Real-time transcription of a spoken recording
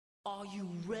Are you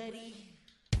ready?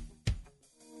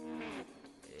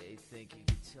 You think you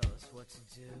can tell us what to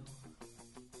do?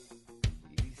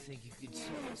 You think you can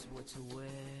tell us what to wear?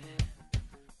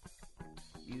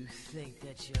 You think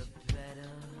that you're better?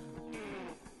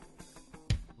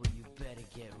 Well, you better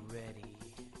get ready.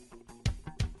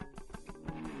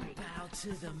 Bow to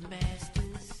the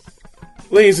masters.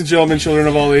 Ladies and gentlemen, children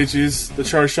of all ages, the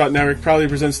Charge Shot Network proudly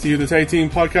presents to you the tag team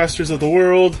podcasters of the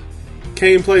world,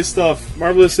 Kane Play Stuff,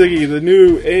 Marvelous Iggy, the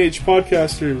new age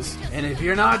podcasters. And if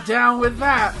you're not down with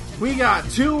that, we got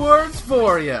 2 words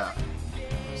for you.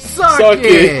 Suck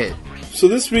it! So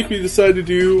this week we decided to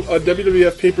do a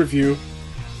WWF pay-per-view,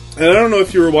 and I don't know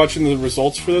if you were watching the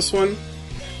results for this one,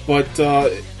 but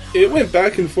it went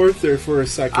back and forth there for a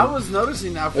second. I was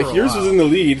noticing that for a while. Yours was in the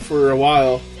lead for a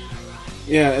while.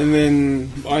 Yeah, and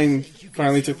then mine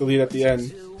finally took the lead at the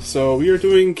end. So we are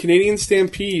doing Canadian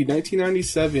Stampede,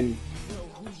 1997.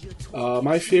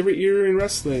 My favorite year in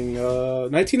wrestling.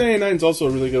 1999 is also a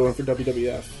really good one for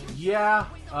WWF. Yeah,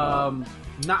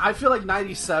 I feel like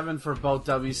 97 for both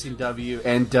WCW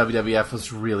and WWF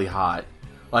was really hot.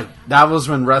 Like, that was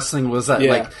when wrestling was at,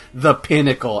 like, the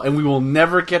pinnacle, and we will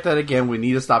never get that again. We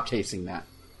need to stop chasing that.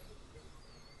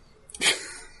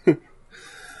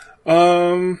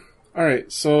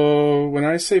 Alright, so when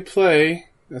I say play,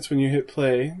 that's when you hit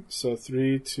play. So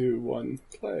 3, 2, 1,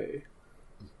 play.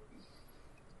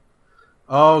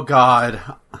 Oh, God.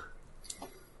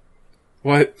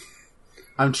 What?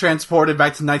 I'm transported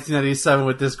back to 1997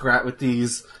 with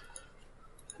these.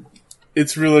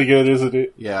 It's really good, isn't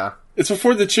it? Yeah. It's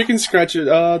before the chicken scratch at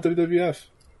WWF.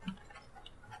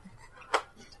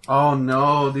 Oh,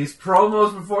 no. These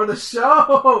promos before the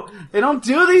show. They don't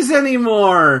do these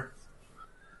anymore.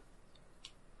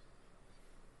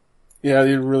 Yeah,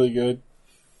 they're really good.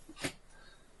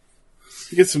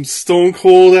 You get some Stone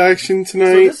Cold action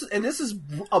tonight. So this is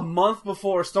a month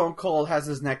before Stone Cold has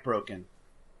his neck broken.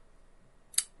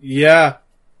 Yeah.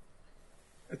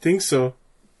 I think so.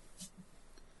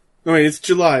 No, wait, it's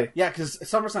July. Yeah, because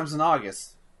SummerSlam's in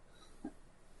August.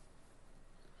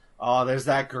 Oh, there's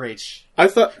that great. I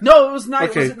thought... No, it was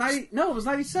 90. Okay. Was it 90? No, it was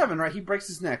 97, right? He breaks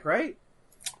his neck, right?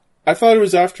 I thought it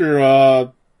was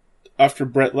after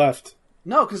Brett left.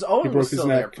 No, because Owen was still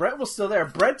there. Neck. Brett was still there.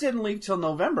 Brett didn't leave till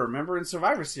November, remember, in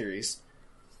Survivor Series.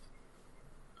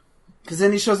 Because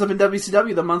then he shows up in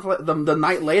WCW the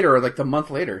night later, or like the month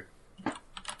later.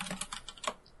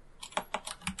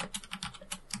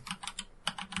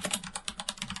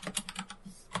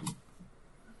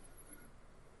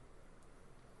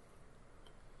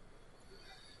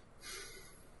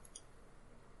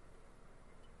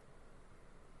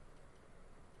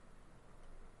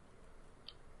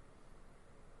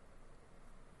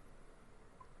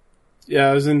 Yeah,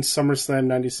 I was in SummerSlam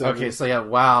 97. Okay, so yeah,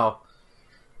 wow.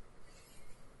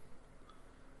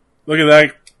 Look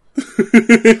at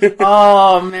that.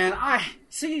 Oh man,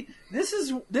 this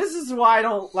is why I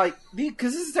don't like,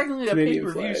 because this is technically a Canadian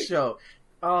pay-per-view flag. show.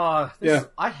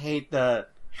 I hate the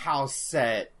house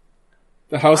set.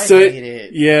 The house I set? hate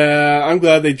it. Yeah, I'm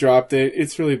glad they dropped it.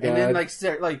 It's really bad. And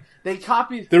then they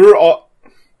copied. They were all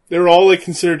like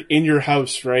considered in your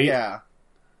house, right? Yeah.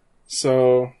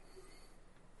 So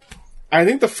I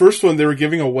think the first one they were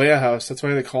giving away a house. That's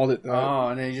why they called it that. Oh,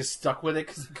 and they just stuck with it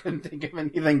because they couldn't think of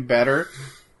anything better.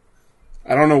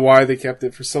 I don't know why they kept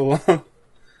it for so long.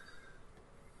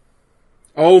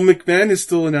 Oh, McMahon is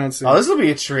still announcing. Oh, this will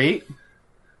be a treat.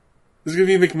 This is going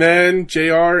to be McMahon,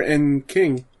 JR, and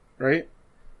King, right?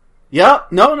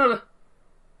 Yep. No.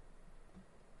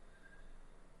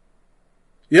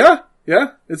 Yeah,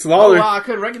 it's Oh, Lawler. wow, I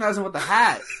couldn't recognize him with the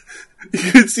hat.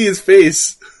 You could see his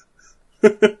face.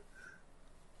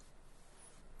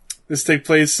 This take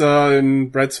place in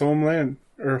Brett's homeland,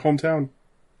 or hometown.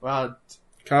 Wow.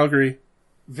 Calgary.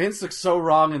 Vince looks so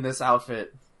wrong in this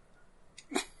outfit.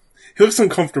 He looks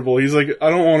uncomfortable. He's like, I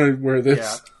don't want to wear this.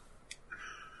 Yeah.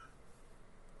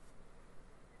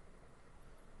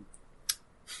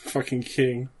 Fucking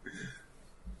King.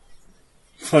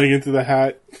 Playing into the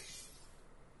hat.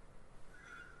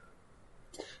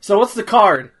 So what's the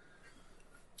card?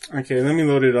 Okay, let me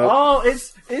load it up. Oh,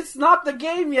 it's not the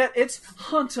game yet. It's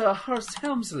Hunter Hearst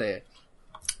Helmsley.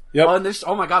 Yep. Oh, and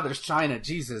oh my God, there's China.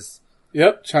 Jesus.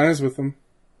 Yep, China's with him.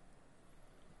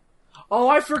 Oh,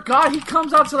 I forgot. He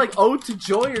comes out to like Ode to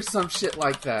Joy or some shit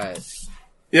like that.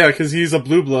 Yeah, because he's a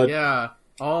blue blood. Yeah.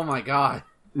 Oh my God.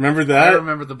 Remember I that?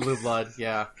 remember the blue blood.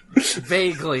 Yeah.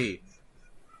 Vaguely.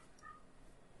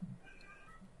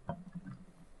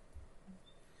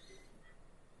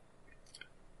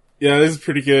 Yeah, this is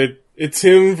pretty good. It's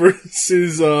him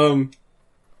versus Oh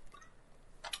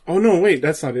no, wait,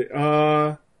 that's not it.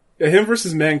 Yeah, him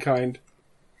versus Mankind.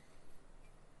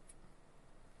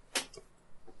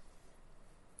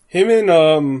 Him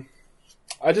and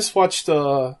I just watched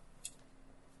a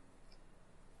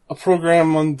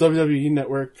program on WWE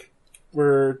Network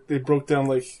where they broke down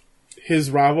like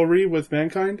his rivalry with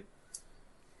Mankind.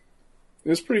 It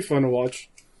was pretty fun to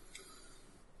watch.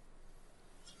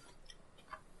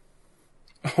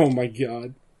 Oh my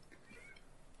god.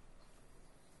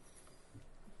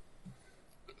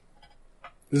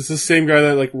 This is the same guy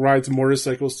that like rides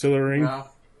motorcycles to the ring. Yeah.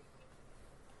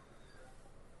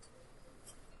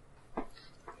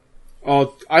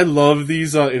 Oh, I love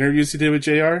these interviews he did with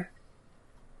JR.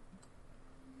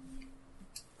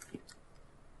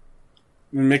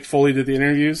 When Mick Foley did the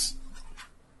interviews.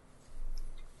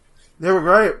 They were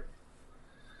great.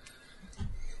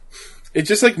 It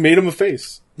just like made him a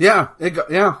face. Yeah,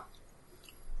 yeah.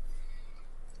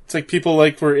 It's like people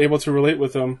like were able to relate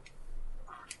with him.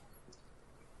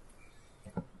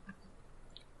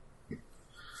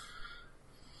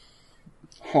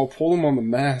 Oh, pull him on the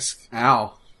mask.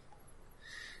 Ow.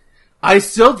 I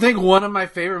still think one of my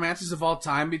favorite matches of all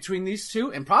time between these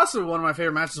two, and possibly one of my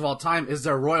favorite matches of all time, is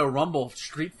their Royal Rumble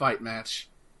street fight match.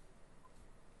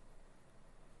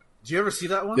 Did you ever see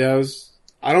that one? Yeah, it was.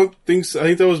 I don't think so. I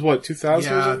think that was what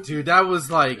 2000. Yeah, dude, that was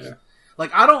like,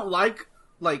 I don't like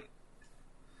a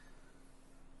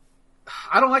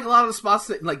lot of the spots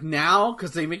that like now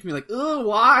because they make me like, oh,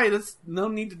 why? There's no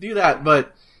need to do that.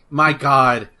 But my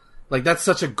God, like that's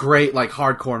such a great like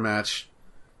hardcore match.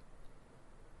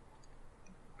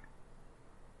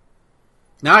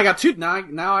 Now I got two.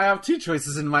 Now I have two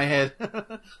choices in my head.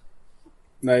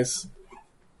 Nice.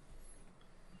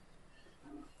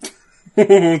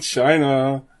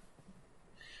 China.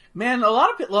 Man, a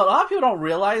lot of people don't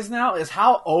realize now is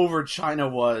how over China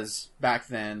was back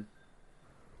then.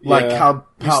 Like Yeah. how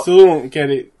You still don't get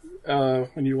it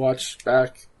when you watch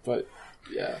back, but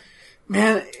yeah.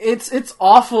 man, it's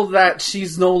awful that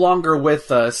she's no longer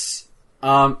with us,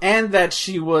 and that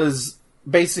she was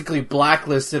basically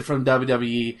blacklisted from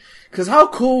WWE. Because how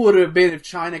cool would it have been if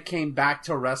China came back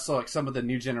to wrestle like some of the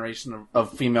new generation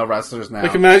of female wrestlers now?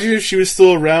 Like, imagine if she was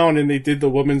still around and they did the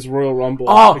Women's Royal Rumble.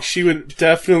 Oh. Like, she would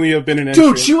definitely have been an Dude,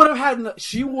 entrant. she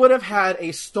would have had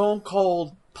a Stone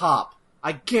Cold pop.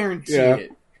 I guarantee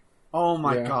it. Oh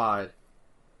my God.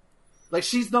 Like,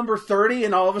 she's number 30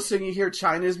 and all of a sudden you hear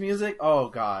China's music? Oh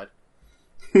God.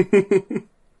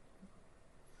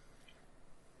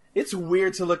 It's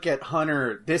weird to look at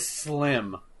Hunter this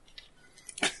slim.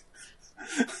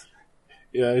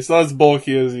 Yeah, he's not as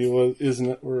bulky as he was, isn't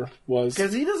it? Or was.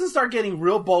 Because he doesn't start getting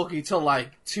real bulky till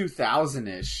like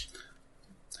 2000-ish.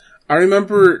 I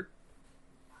remember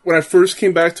when I first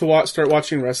came back to start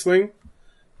watching wrestling,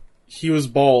 he was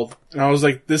bald. And I was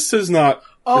like, this is not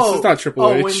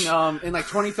Triple H. In like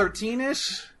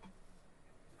 2013-ish?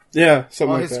 Yeah,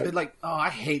 something like that. I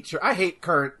hate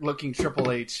Kurt looking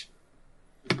Triple H.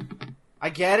 I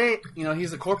get it. You know,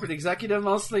 he's a corporate executive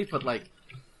mostly, but like,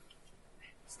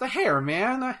 it's the hair,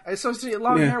 man. I associate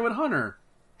long hair with Hunter.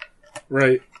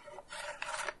 Right.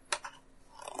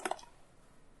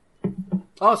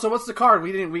 Oh, so what's the card?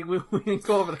 We didn't didn't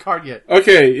go over the card yet.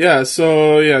 Okay, yeah,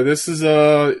 so this is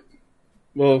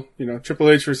Triple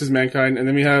H versus Mankind, and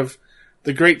then we have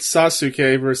the Great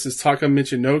Sasuke versus Taka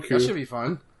Michinoku. That should be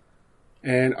fun.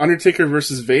 And Undertaker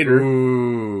versus Vader.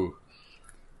 Ooh.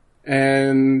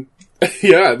 And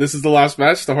yeah, this is the last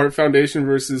match, the Hart Foundation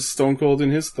versus Stone Cold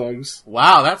and his thugs.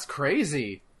 Wow, that's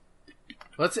crazy.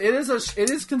 I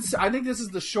think this is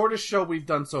the shortest show we've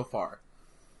done so far.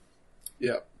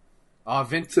 Yeah.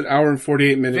 It's an hour and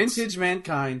 48 minutes. Vintage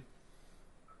Mankind.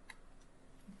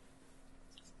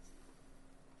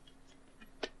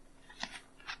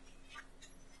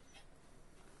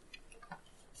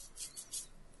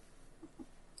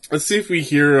 Let's see if we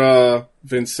hear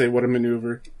Vince say what a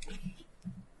maneuver.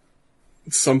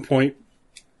 At some point.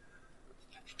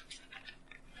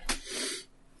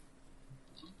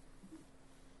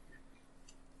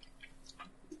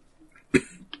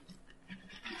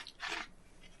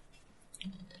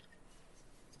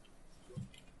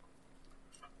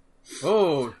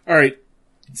 Oh. Alright.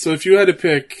 So if you had to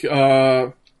pick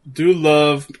Dude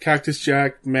Love, Cactus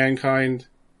Jack, Mankind,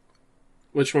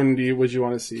 which one would you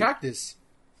want to see? Cactus.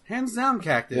 Hands down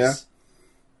Cactus. Yeah.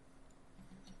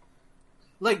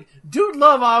 Like, Dude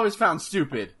Love I always found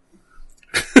stupid.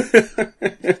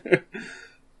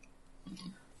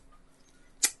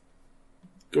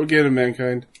 Go get him,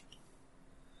 Mankind.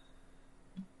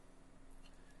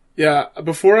 Yeah,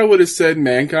 before I would have said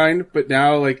Mankind, but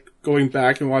now, like, going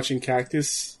back and watching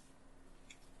Cactus,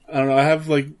 I don't know, I have,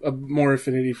 like, a more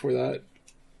affinity for that.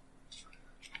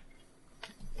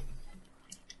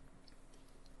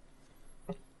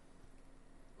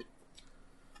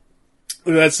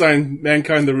 Look at that sign,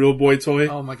 Mankind, the real boy toy.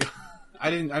 Oh my god,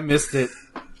 I missed it.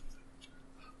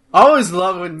 I always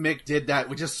love when Mick did that.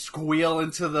 We just squeal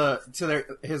into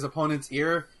his opponent's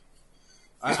ear.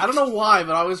 I don't know why,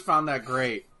 but I always found that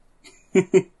great.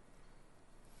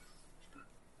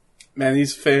 Man,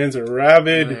 these fans are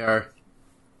rabid. They are.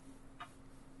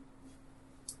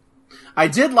 I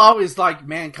did always like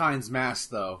Mankind's mask,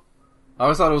 though. I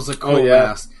always thought it was a cool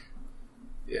mask.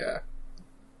 Yeah.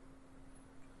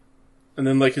 And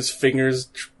then, like, his fingers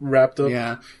wrapped up.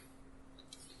 Yeah.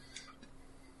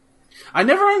 I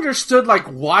never understood, like,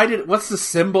 what's the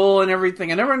symbol and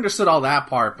everything. I never understood all that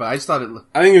part, but I just thought it...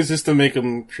 I think it was just to make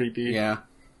him creepy. Yeah.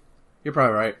 You're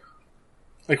probably right.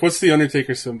 Like, what's the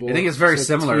Undertaker symbol? I think it's very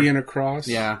similar. T and a cross?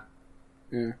 Yeah.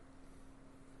 Yeah.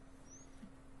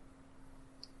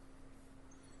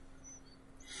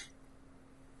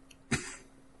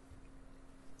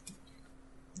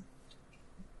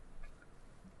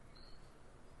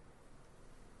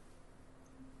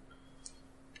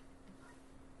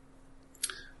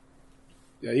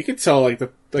 Yeah, you could tell, like,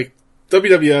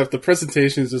 WWF, the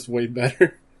presentation is just way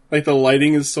better. Like, the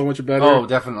lighting is so much better. Oh,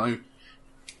 definitely.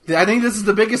 I think this is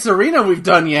the biggest arena we've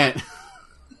done yet.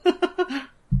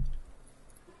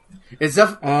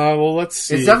 Well, let's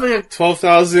see. It's definitely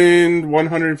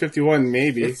 12,151,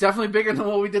 maybe. It's definitely bigger than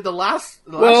what we did the last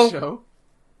show.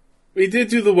 We did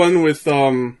do the one with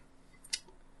Hulk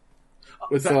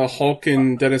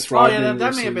and Dennis Rodman. Oh, yeah,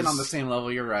 that may have been on the same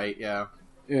level. You're right, yeah.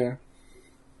 Yeah.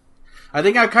 I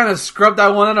think I kind of scrubbed that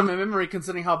one out of my memory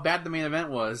considering how bad the main event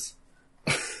was.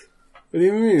 What do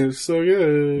you mean? It's so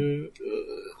good.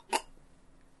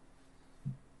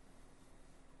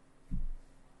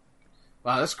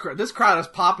 Wow, this crowd is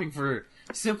popping for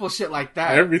simple shit like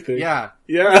that. Everything. Yeah.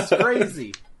 Yeah. It's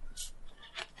crazy.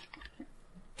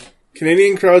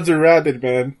 Canadian crowds are rabid,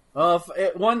 man.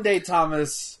 One day,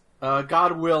 Thomas,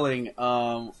 God willing,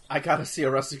 I gotta see a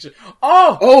wrestling show.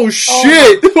 Oh,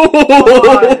 shit!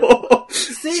 Oh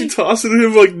See? She tossed it at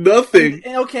him like nothing.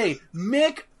 Okay,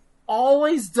 Mick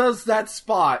always does that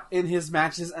spot in his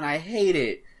matches, and I hate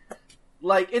it.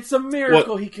 Like, it's a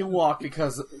miracle he can walk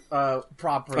because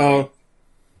properly. Oh,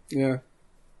 yeah.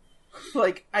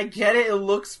 Like, I get it. It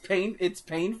looks it's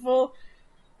painful,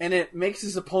 and it makes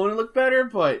his opponent look better.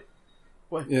 But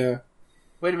yeah.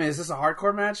 Wait a minute, is this a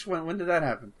hardcore match? When did that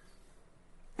happen?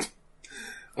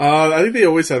 I think they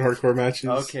always had hardcore matches.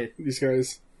 Okay, these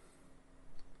guys.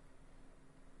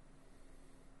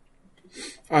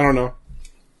 I don't know.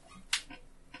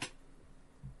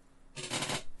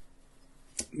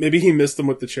 Maybe he missed them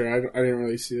with the chair. I didn't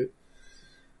really see it.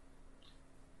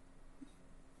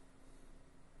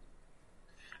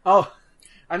 Oh,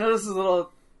 I know this is a little...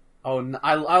 Oh,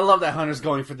 I love that Hunter's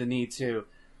going for the knee, too.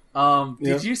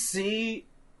 Did you see...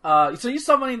 so you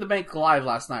saw Money in the Bank live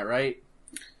last night, right?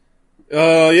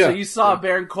 Yeah. So you saw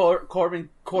Baron Corbin,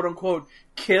 quote-unquote,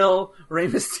 kill Rey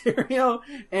Mysterio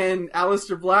and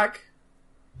Aleister Black?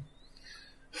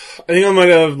 I think I might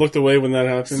have looked away when that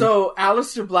happened. So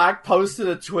Aleister Black posted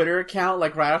a Twitter account,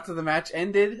 like, right after the match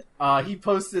ended. He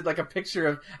posted, like, a picture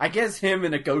of, I guess, him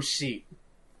in a ghost sheet.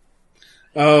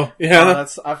 Oh, yeah.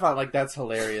 I thought, like, that's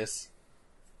hilarious.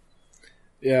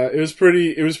 Yeah, it was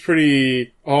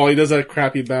pretty... Oh, he does that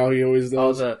crappy bow he always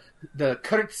does. Oh, the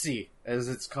curtsy, as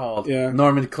it's called. Yeah.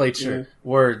 Nomenclature. Yeah.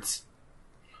 Words.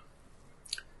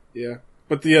 Yeah.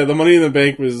 But, the Money in the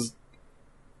Bank was...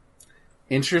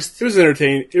 Interest? It was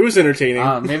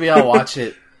entertaining. Maybe I'll watch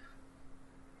it.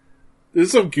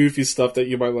 There's some goofy stuff that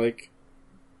you might like.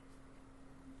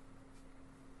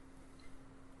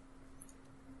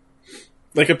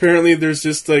 Like, apparently there's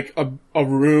just, like, a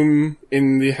room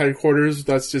in the headquarters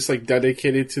that's just, like,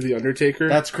 dedicated to the Undertaker.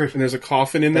 That's creepy. And there's a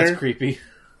coffin in there. That's creepy.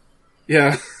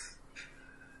 Yeah.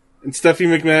 And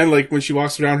Stephanie McMahon, like, when she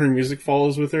walks around, her music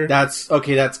follows with her. That's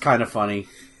kind of funny.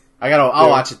 I'll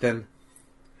watch it then.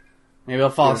 Maybe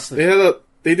I'll fall asleep.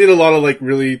 They did a lot of, like,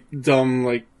 really dumb,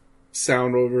 like,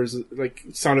 sound overs, like,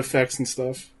 sound effects and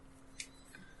stuff.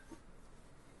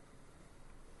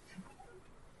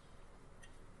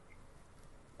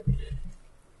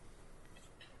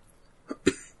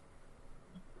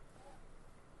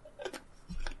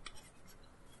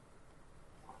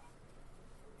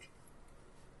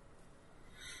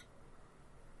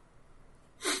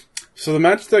 So the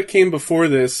match that came before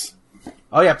this...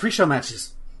 Oh yeah, pre-show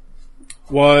matches.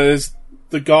 Was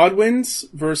the Godwins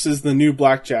versus the New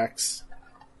Blackjacks.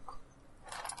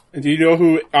 And do you know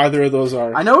who either of those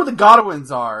are? I know who the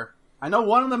Godwins are. I know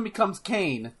one of them becomes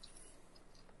Kane.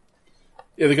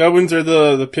 Yeah, the Godwins are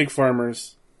the pig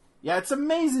farmers. Yeah, it's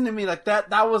amazing to me like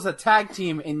that was a tag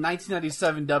team in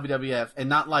 1997 WWF and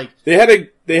not like they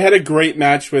had a great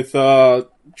match with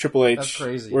Triple H. That's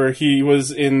crazy. Where he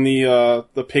was in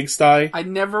the pigsty. I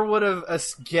never would have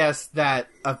guessed that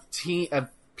a team of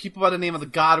people by the name of the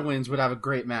Godwins would have a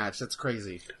great match. That's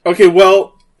crazy. Okay,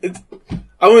 well,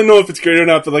 I wouldn't know if it's great or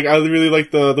not, but like I really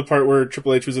like the part where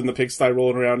Triple H was in the pigsty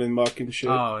rolling around in muck and shit.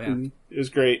 Oh yeah, and it was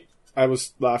great. I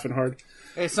was laughing hard.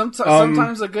 Hey,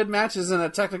 sometimes a good match isn't a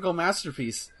technical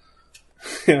masterpiece.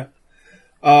 Yeah.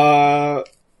 But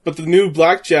the new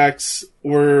Blackjacks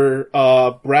were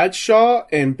Bradshaw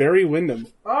and Barry Windham.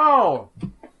 Oh!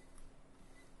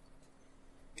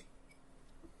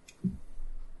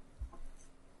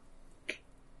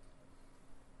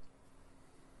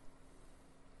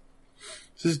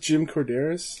 This is Jim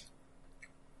Corderas.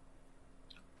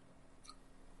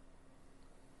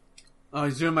 Oh,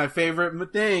 he's doing my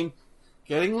favorite thing.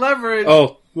 Getting leverage.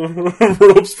 Oh,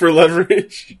 ropes for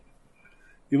leverage.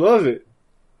 You love it.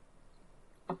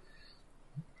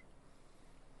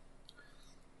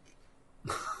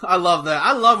 I love that.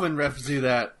 I love when refs do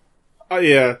that. Oh,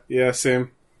 yeah,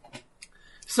 same.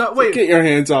 So, wait. Get your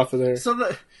hands off of there.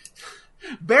 So,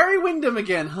 Barry Windham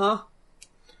again, huh?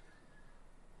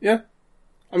 Yeah.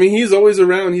 I mean, he's always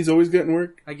around. He's always getting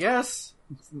work. I guess.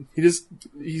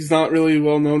 He's not really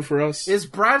well known for us. Is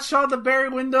Bradshaw the Barry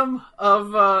Windham of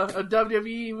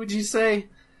WWE, would you say?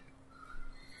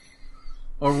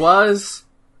 Or was?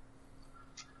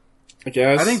 I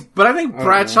guess. I think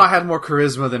Bradshaw had more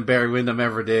charisma than Barry Windham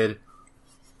ever did.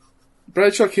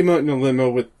 Bradshaw came out in a limo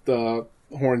with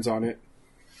horns on it.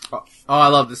 Oh, I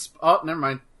love this. Oh, never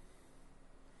mind.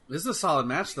 This is a solid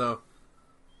match, though.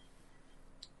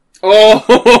 Oh!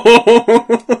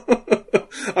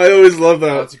 I always love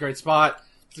that. Oh, it's a great spot.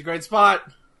 It's a great spot.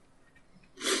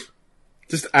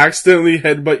 Just accidentally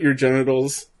headbutt your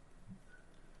genitals.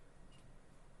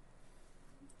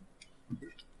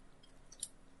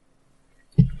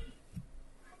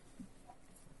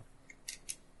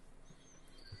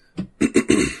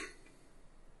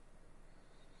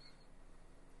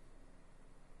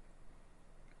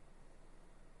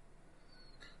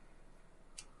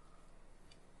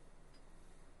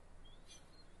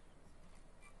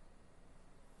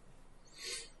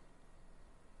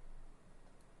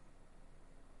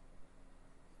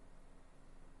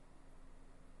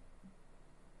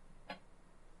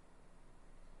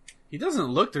 He doesn't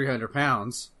look 300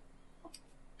 pounds.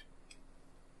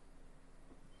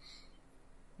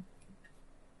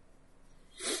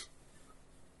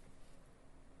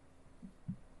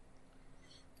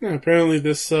 Yeah, apparently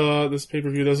this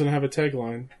pay-per-view doesn't have a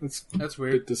tagline. That's a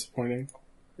weird. bit disappointing.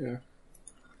 Yeah.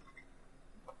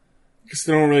 Because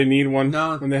they don't really need one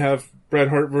when they have Bret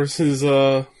Hart versus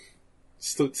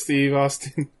Steve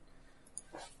Austin.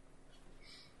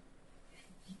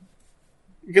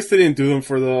 I guess they didn't do them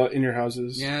for the In Your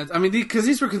Houses. Yeah, I mean, because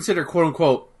these were considered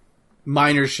quote-unquote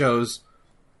minor shows.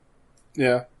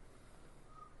 Yeah.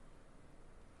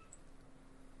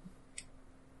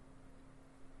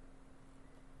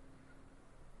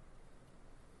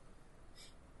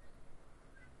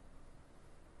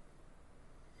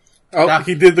 Oh,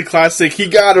 he did the classic. He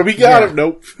got him. He got him.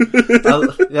 Nope.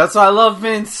 That's why I love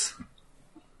Vince.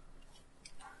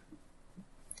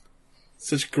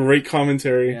 Such great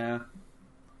commentary. Yeah.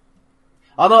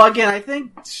 Although, again, I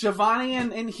think Shivani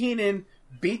and Heenan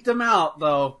beat them out,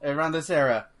 though, around this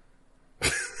era.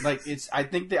 Like, I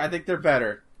think they're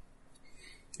better.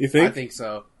 You think? I think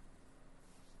so.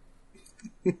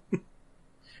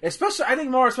 Especially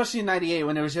in '98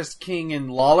 when it was just King and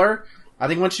Lawler. I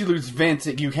think once you lose Vince,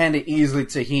 you hand it easily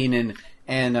to Heenan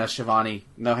and Shivani.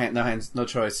 No hands, no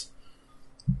choice.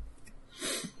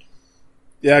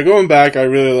 Yeah, going back, I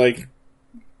really like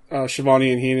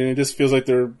Shivani and Heenan. It just feels like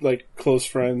they're like close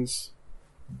friends.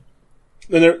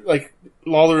 And they're like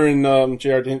Lawler and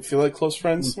JR didn't feel like close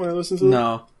friends when I listened to them.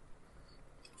 No.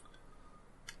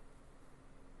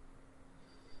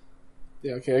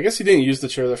 Yeah, okay. I guess he didn't use the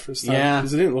chair the first time. Yeah,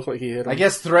 because it didn't look like he hit him. I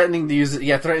guess threatening to use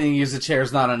the chair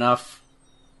is not enough.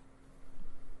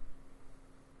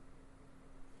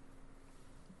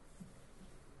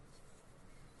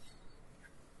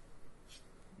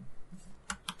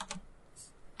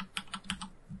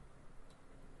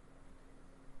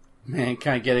 Man,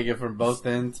 kind of getting it from both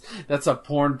ends. That's a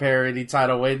porn parody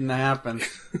title waiting to happen.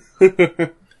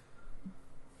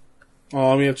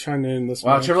 Oh, let me chime in this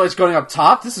Wow, one. Triple H going up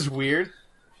top? This is weird.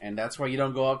 And that's why you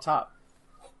don't go up top.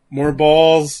 More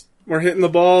balls. We're hitting the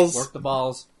balls. Work the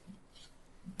balls.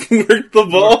 Work the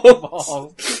balls. Work the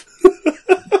balls.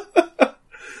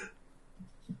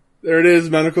 There it is,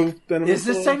 Manimal Is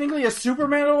this Claw. technically a Super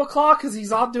Manimal Claw because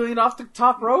he's all doing it off the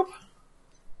top rope?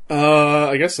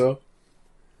 I guess so.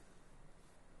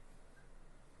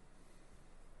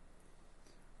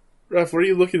 Ref, what are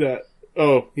you looking at?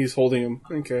 Oh, he's holding him.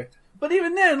 Okay. But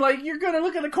even then, like, you're gonna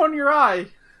look at the corner of your eye.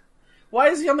 Why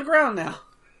is he on the ground now?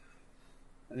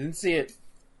 I didn't see it.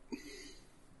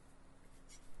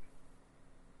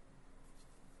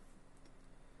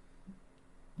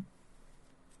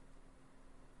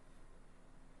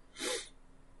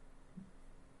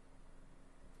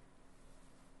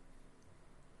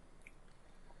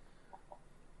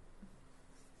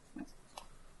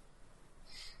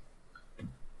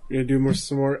 You're gonna do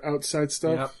some more outside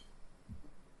stuff? Yep.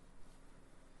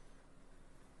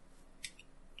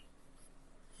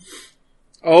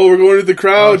 Oh, we're going to the Oh,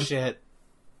 crowd. shit.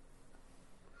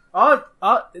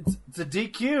 It's a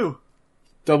DQ.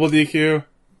 Double DQ.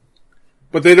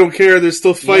 But they don't care, they're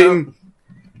still fighting.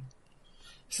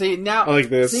 See, now, I like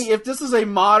this. See, if this is a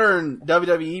modern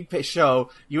WWE show,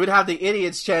 you would have the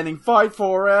idiots chanting, "Fight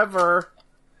forever."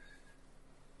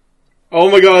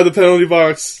 Oh my god, the penalty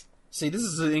box. See, this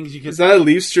is the things you Is that a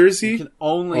Leafs jersey? can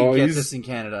only get this in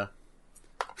Canada.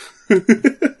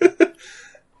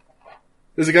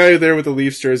 There's a guy there with the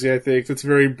Leafs jersey, I think. That's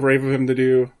very brave of him to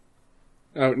do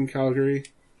out in Calgary.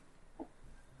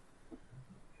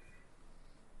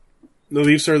 The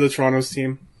Leafs are the Toronto's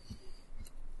team.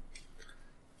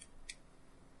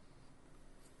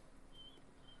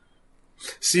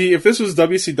 See, if this was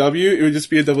WCW, it would just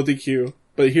be a double DQ.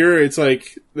 But here, it's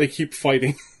like, they keep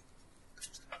fighting.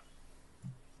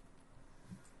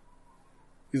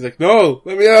 He's like, no,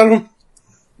 let me at him.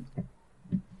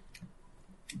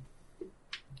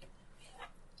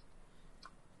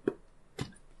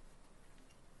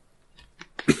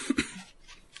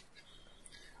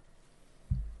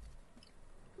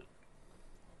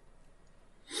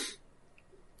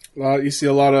 You see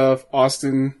a lot of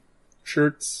Austin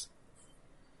shirts.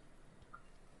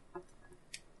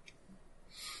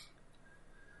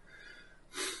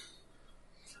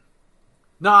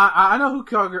 No, I know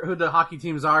who the hockey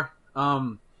teams are.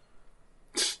 Some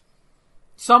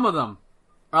of them.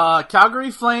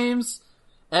 Calgary Flames,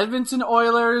 Edmonton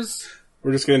Oilers,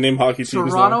 We're just going to name hockey teams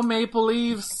Toronto now. Maple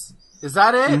Leafs. Is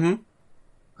that it?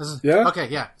 Mm-hmm. Yeah. Okay,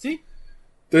 yeah. See?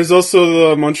 There's also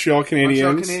the Montreal Canadiens.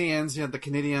 Montreal Canadiens, yeah, the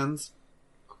Canadiens.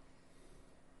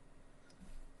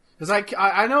 Because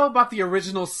I know about the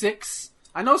original 6.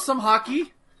 I know some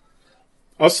hockey.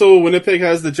 Also, Winnipeg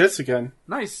has the Jets again.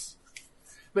 Nice.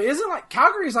 But isn't like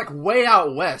Calgary's like way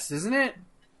out west, isn't it?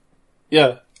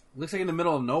 Yeah. Looks like in the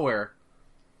middle of nowhere.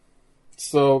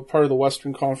 So part of the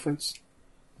Western Conference.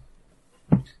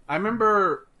 I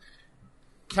remember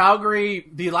Calgary.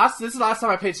 This is the last time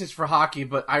I paid attention for hockey,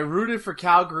 but I rooted for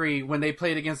Calgary when they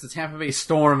played against the Tampa Bay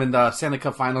Storm in the Stanley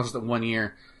Cup Finals that one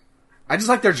year. I just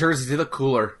like their jerseys; they look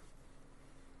cooler.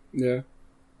 Yeah.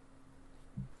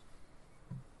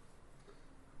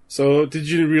 So, did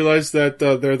you realize that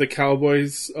they're the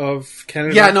Cowboys of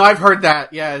Canada? Yeah, no, I've heard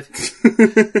that. Yeah.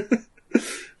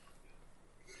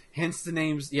 Hence the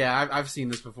names. Yeah, I've seen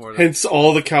this before. Though. Hence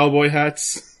all the cowboy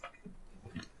hats.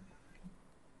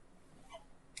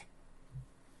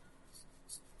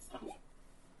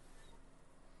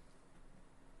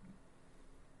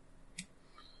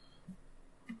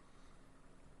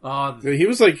 He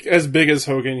was like as big as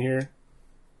Hogan here.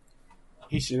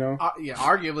 He should, you know? Yeah,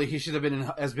 arguably he should have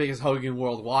been as big as Hogan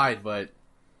worldwide, but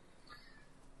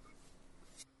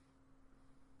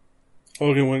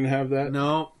Hogan wouldn't have that.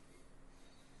 no.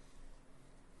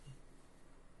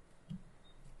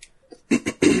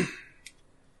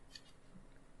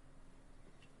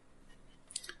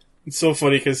 It's so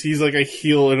funny because he's like a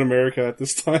heel in America at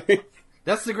this time.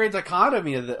 That's the great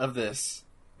dichotomy of this.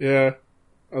 Yeah,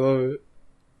 I love it.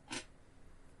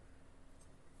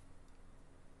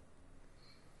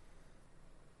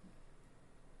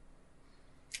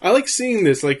 I like seeing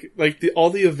this, like all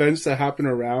the events that happen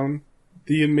around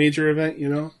the major event. You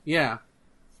know? Yeah,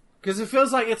 because it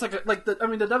feels like it's like the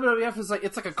WWF is like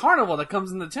it's like a carnival that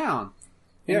comes into town,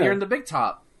 and Yeah. you're in the big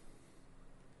top,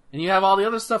 and you have all the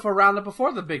other stuff around it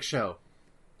before the big show.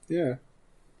 Yeah.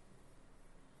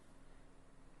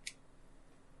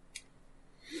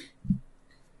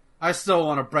 I still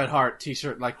want a Bret Hart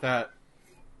T-shirt like that.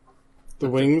 The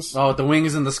wings. Oh, with the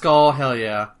wings and the skull, hell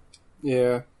yeah!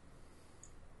 Yeah.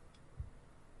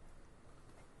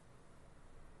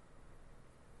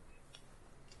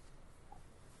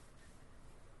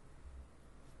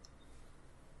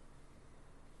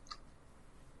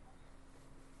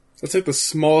 That's like the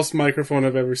smallest microphone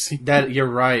I've ever seen. That you're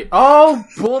right. Oh,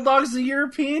 Bulldog's the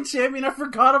European champion. I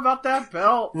forgot about that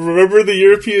belt. Remember the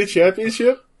European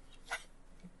Championship?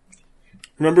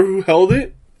 Remember who held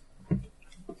it?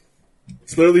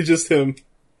 It's literally just him.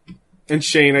 And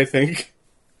Shane, I think.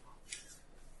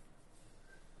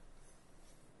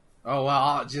 Oh,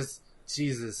 wow. Just,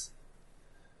 Jesus.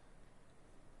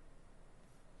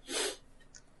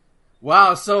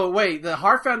 Wow, so wait, the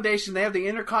Hart Foundation, they have the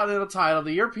Intercontinental title,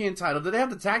 the European title. Do they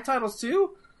have the tag titles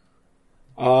too?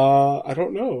 I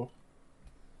don't know.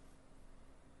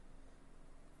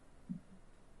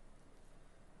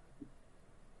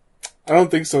 I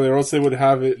don't think so, or else they would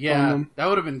have it. Yeah, that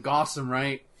would have been awesome,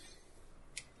 right?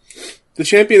 The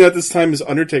champion at this time is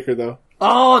Undertaker, though.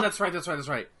 Oh, that's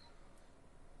right.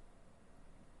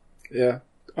 Yeah.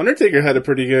 Undertaker had a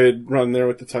pretty good run there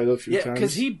with the title a few times. Yeah,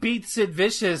 because he beat Sid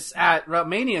Vicious at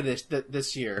WrestleMania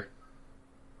this year.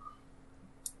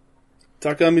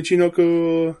 Taka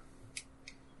Michinoko.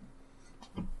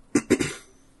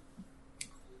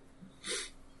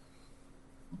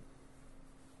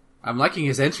 I'm liking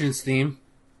his entrance theme.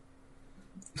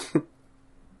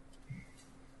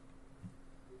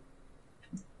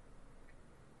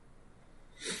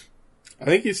 I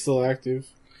think he's still active.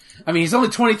 I mean, he's only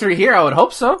 23 here. I would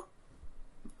hope so.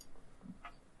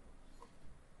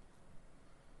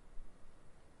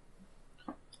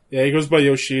 Yeah, he goes by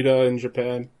Yoshida in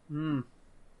Japan. Oh,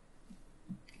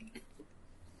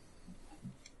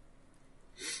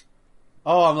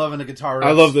 I'm loving the guitar riffs.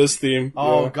 I love this theme.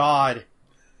 Oh, yeah. God.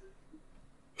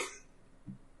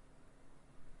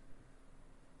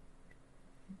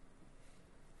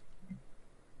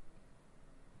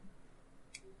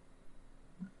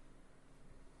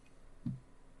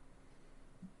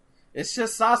 It's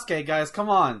just Sasuke, guys. Come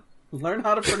on. Learn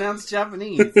how to pronounce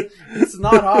Japanese. It's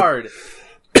not hard.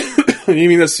 You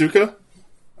mean Asuka?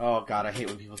 Oh, God, I hate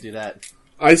when people do that.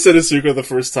 I said Asuka the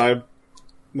first time.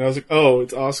 And I was like, oh,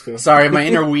 it's Asuka. Sorry, my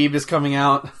inner weeb is coming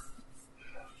out.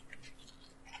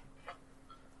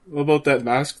 What about that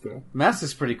mask, though? Mask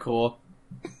is pretty cool.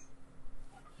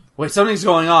 Wait, something's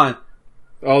going on.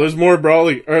 Oh, there's more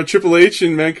brawling. Are Triple H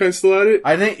and Mankind still at it?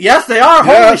 I think... Yes, they are!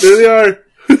 Yeah, Holy there they are.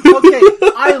 Okay,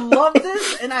 I love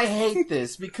this and I hate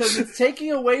this because it's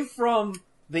taking away from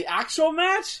the actual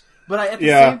match, but at the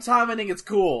same time I think it's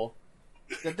cool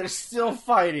that they're still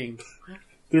fighting.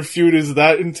 Their feud is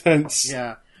that intense.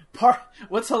 Yeah.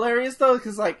 What's hilarious though,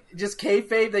 because like just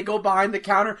kayfabe, they go behind the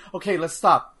counter. Okay, let's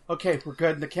stop. Okay, we're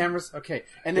good. The cameras. Okay,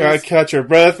 and then catch our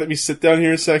breath. Let me sit down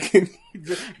here a second.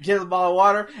 Get a bottle of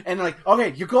water, and like,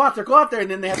 okay, you go out there,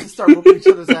 and then they have to start whooping each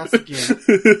other's ass again.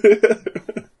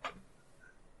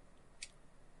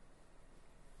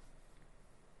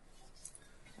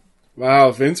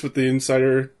 Wow, Vince with the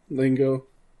insider lingo.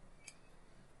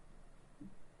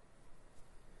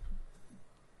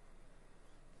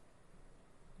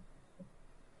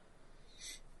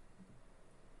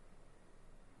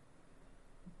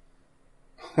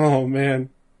 Oh, man.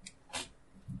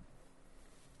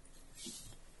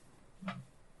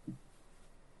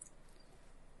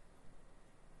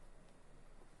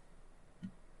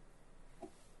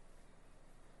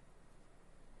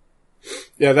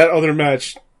 Yeah, that other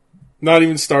match, not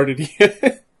even started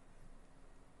yet.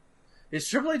 Is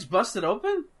Triple H busted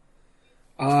open?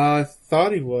 I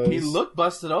thought he was. He looked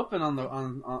busted open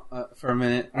for a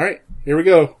minute. All right, here we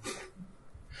go.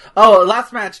 Oh,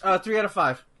 last match, 3 out of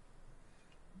 5.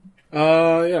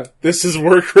 Yeah. This is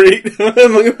work rate.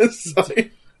 Look at this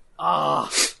side.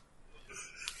 Ah.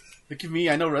 Look at me,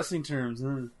 I know wrestling terms.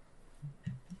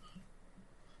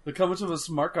 Look how much of a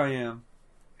smart I am.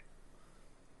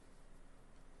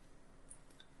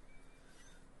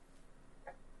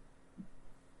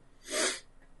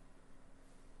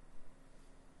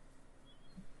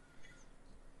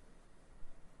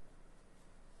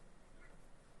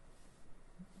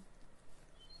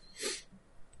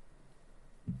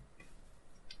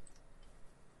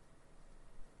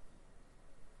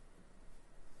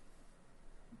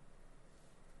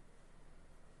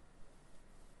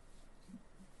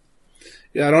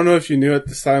 Yeah, I don't know if you knew at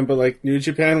this time, but like New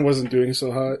Japan wasn't doing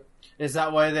so hot. Is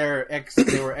that why they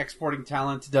were exporting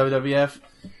talent to WWF?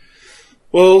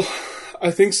 Well, I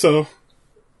think so.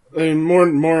 I mean,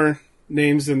 more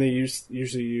names than they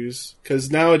usually use.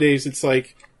 Because nowadays it's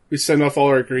like we send off all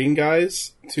our green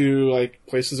guys to like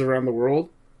places around the world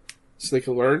so they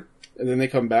can learn, and then they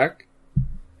come back.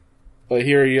 But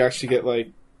here you actually get like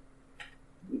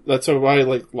that's why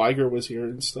like Liger was here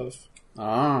and stuff.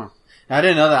 Oh. I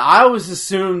didn't know that. I always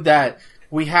assumed that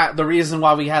the reason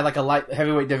why we had like a light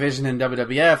heavyweight division in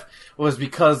WWF was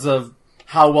because of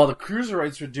how well the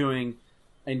cruiserweights were doing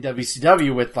in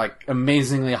WCW with like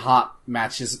amazingly hot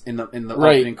matches in the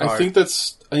Right. opening card. I think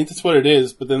that's what it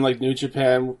is. But then like New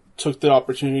Japan took the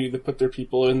opportunity to put their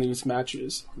people in these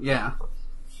matches. Yeah.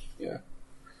 Yeah.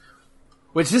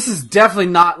 Which this is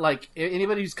definitely not like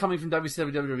anybody who's coming from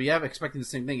WCW, WWF expecting the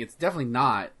same thing. It's definitely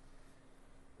not.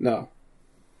 No.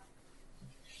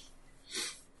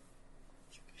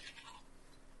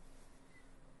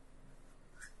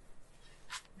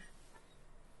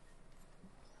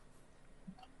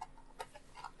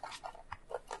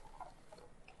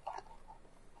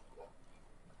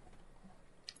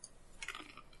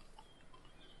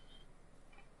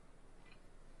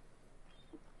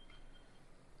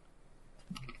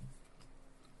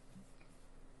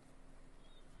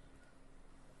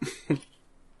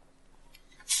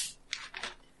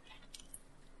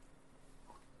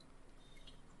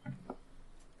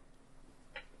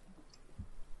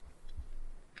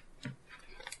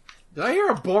 Did I hear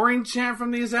a boring chant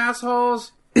from these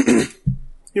assholes?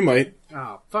 You might.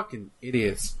 Oh, fucking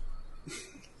idiots.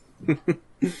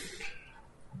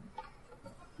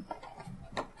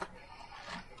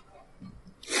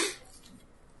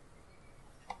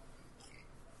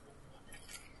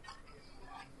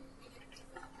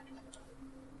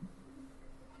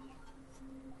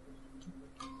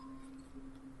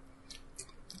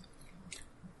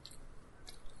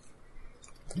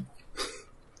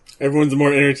 Everyone's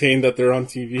more entertained that they're on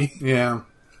TV. Yeah.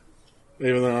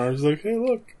 Even though ours like, hey,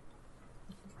 look.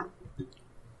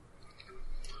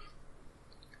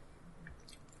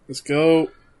 Let's go.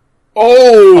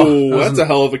 Oh, that's a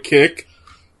hell of a kick.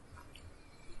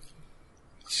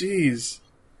 Jeez.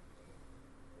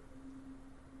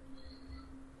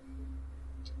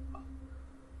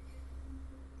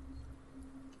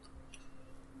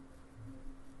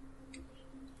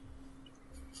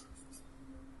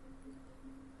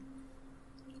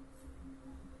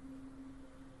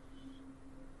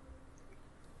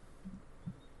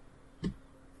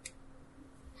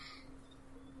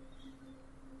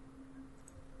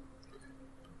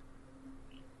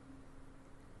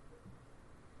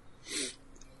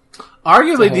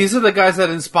 Arguably, these are the guys that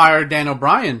inspired Dan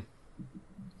O'Brien.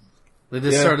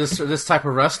 This type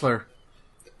of wrestler.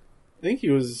 I think he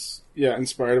was,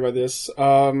 inspired by this.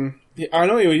 I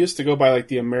know he used to go by, like,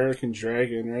 the American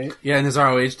Dragon, right? Yeah, in his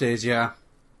ROH days, yeah.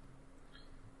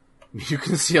 You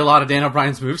can see a lot of Dan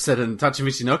O'Brien's moveset in Tachi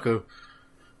Michinoku.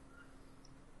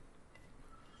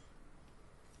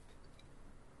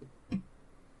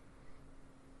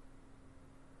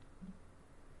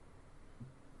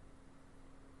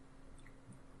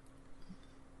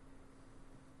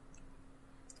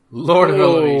 Lord of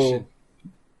Elevation.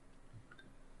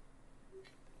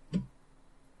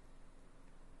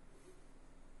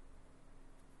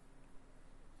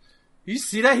 You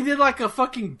see that? He did like a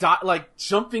fucking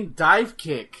jumping dive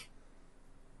kick.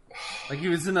 Like he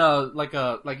was in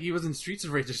like he was in Streets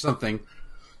of Rage or something.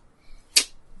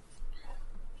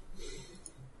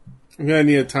 I'm gonna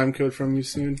need a time code from you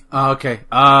soon. Okay.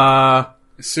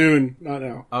 Soon, not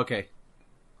now. Okay.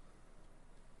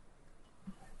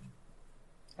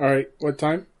 Alright, what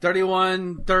time?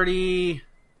 31:30,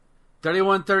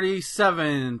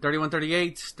 31:37,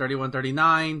 31:38,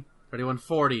 31:39,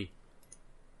 31:40.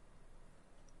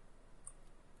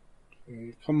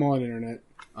 Come on, Internet.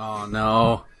 Oh,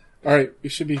 no. Alright,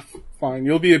 you should be fine.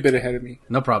 You'll be a bit ahead of me.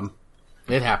 No problem.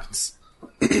 It happens.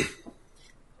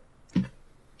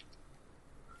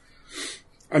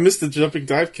 I missed the jumping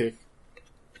dive kick.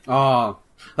 Oh.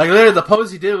 Like, literally, the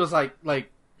pose he did was like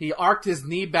he arced his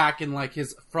knee back and, like,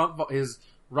 his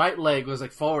right leg was,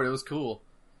 like, forward. It was cool.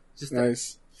 Just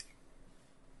nice.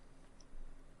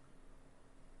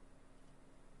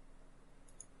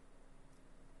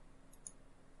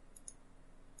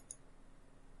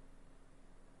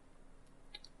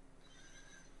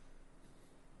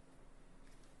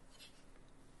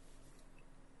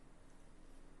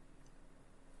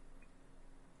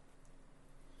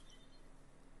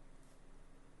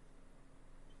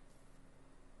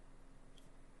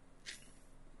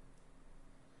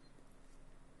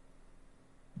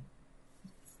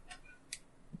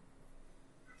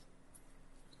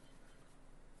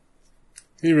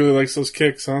 He really likes those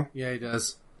kicks, huh? Yeah, he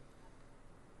does.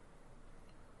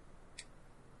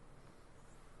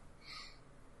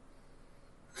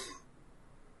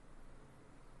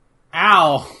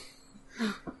 Ow!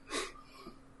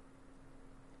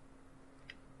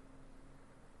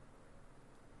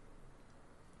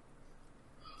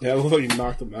 Yeah, it looked like he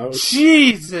knocked him out.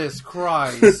 Jesus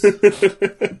Christ!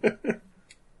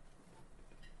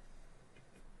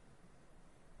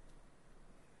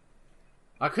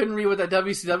 I couldn't read what that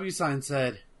WCW sign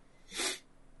said.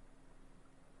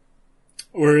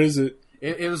 Where is it?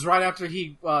 It was right after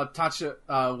he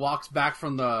walks back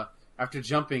from after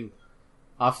jumping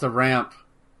off the ramp.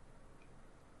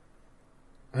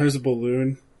 There's a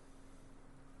balloon.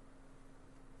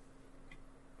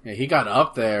 Yeah, he got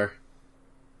up there.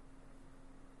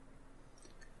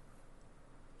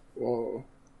 Whoa.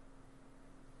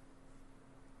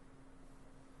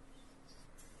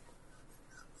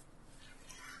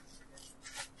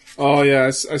 Oh yeah,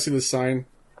 I see the sign.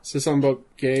 It says something about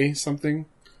gay something.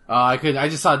 I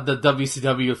just saw the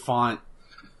WCW font.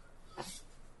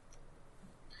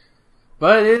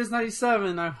 But it is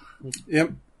 97.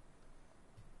 Yep.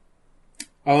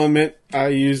 I'll admit, I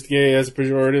used gay as a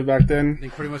pejorative back I then.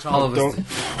 think pretty much all of us.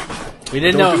 Don't We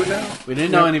didn't don't know. do it now? We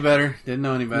didn't know any better. Didn't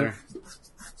know any better.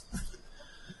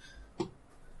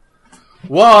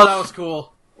 Whoa, that was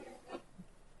cool.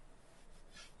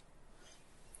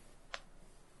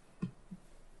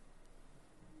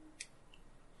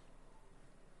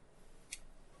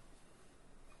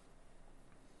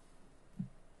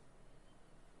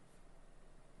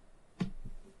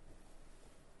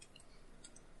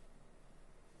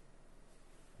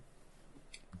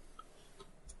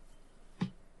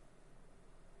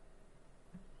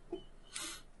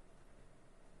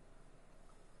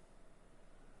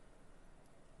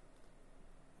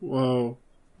 Whoa.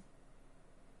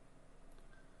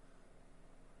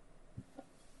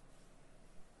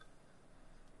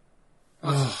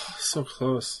 Oh, so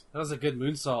close. That was a good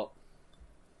moonsault.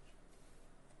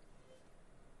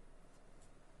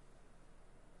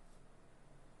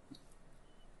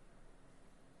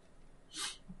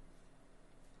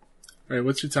 Alright,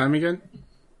 what's your time again?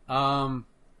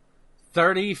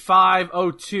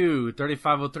 3502,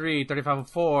 3503,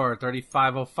 3504,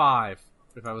 3505,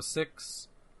 3506,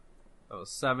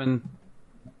 3507,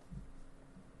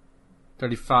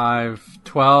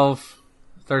 3512,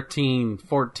 13,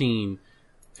 14,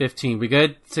 15. We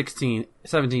good? 16,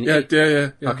 17, Yeah, 8.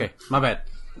 yeah. Okay, my bad.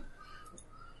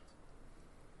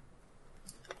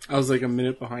 I was like a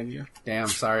minute behind you. Damn,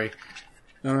 sorry.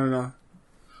 No.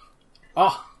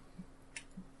 Oh.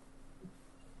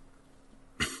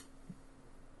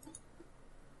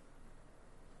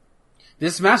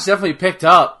 This match definitely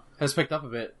has picked up a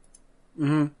bit.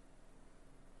 Mm-hmm.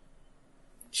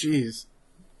 Jeez.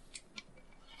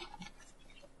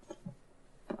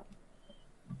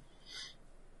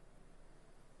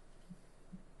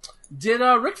 Did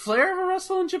Ric Flair ever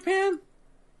wrestle in Japan?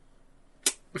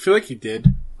 I feel like he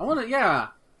did. I want to, yeah.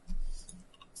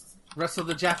 Wrestle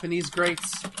the Japanese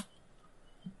greats.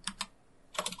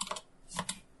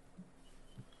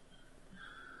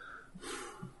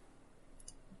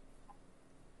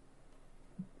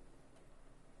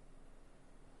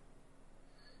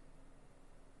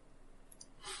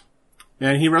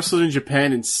 Man, he wrestled in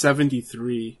Japan in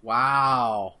 73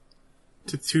 Wow.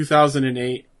 to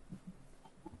 2008.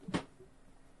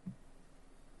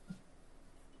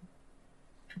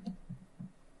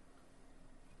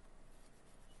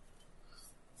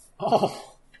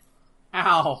 Oh.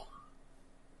 Ow.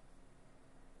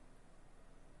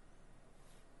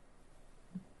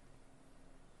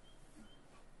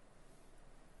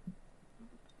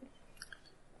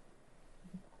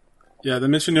 Yeah, the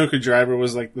Michinoku driver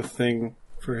was like the thing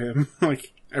for him.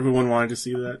 Like, everyone wanted to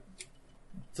see that.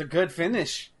 It's a good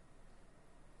finish.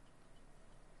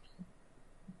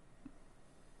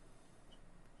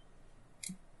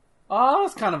 Oh,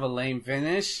 it's kind of a lame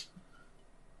finish.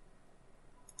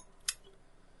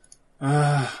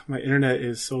 My internet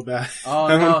is so bad. Oh,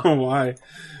 I don't no. know why.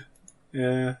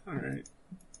 Yeah, alright.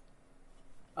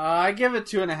 I give it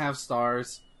 2.5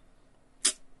 stars.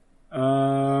 Let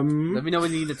Let me know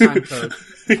when you need a time code.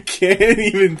 I can't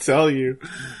even tell you.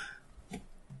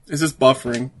 It's just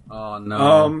buffering. Oh,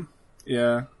 no.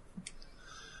 Yeah.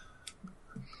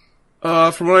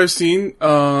 From what I've seen, 2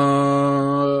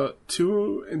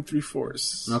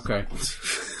 3/4. Okay.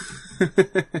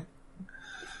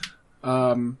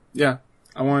 Yeah.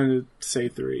 I wanted to say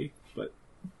 3, but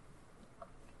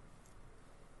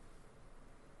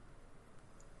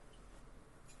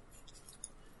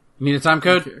You need a time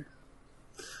code?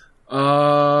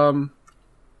 okay.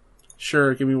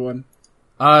 Sure, give me one.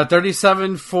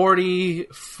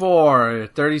 3744.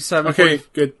 37. Okay,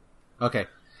 good. Okay.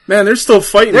 Man, they're still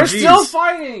fighting. They're Jeez. still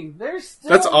fighting.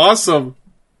 That's awesome.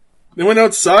 They went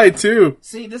outside too.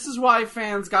 See, this is why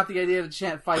fans got the idea to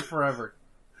chant "Fight Forever."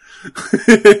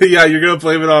 Yeah, you're gonna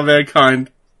blame it on Mankind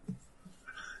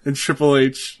and Triple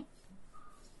H.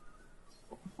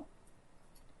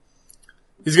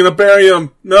 He's gonna bury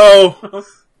him. No,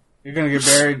 You're gonna get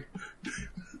buried.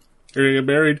 you're gonna get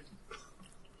buried.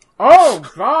 Oh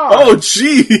God! Oh,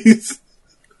 jeez.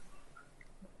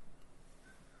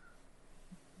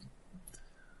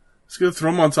 He's gonna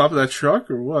throw him on top of that truck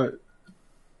or what?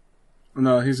 Oh,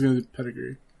 no, he's gonna do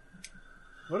pedigree.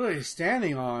 What are they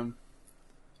standing on?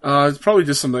 It's probably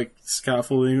just some like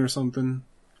scaffolding or something.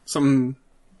 Some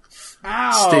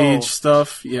Ow! stage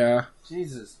stuff. Yeah.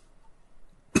 Jesus.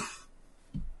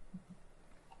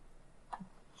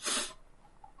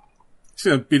 He's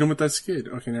gonna beat him with that skid.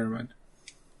 Okay, never mind.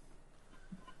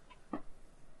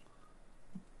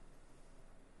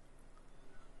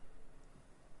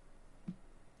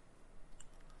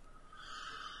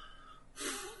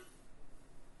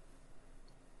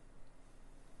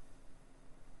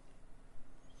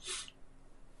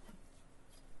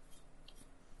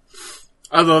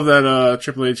 I love that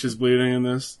Triple H is bleeding in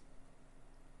this.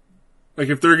 Like,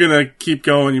 if they're gonna keep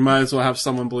going, you might as well have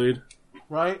someone bleed.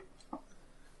 Right?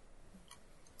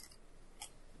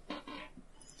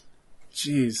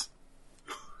 Jeez.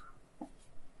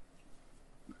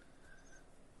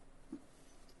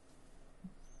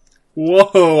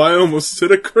 Whoa, I almost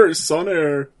did a curse on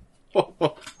air.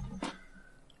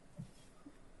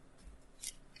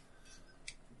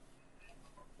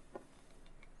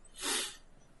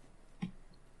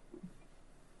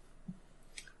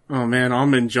 Oh man,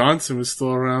 Ahmed Johnson was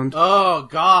still around. Oh,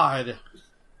 God.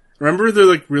 Remember the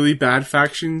like really bad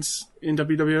factions in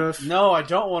WWF? No, I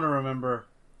don't want to remember.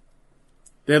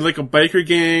 They had like a biker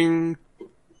gang.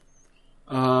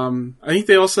 I think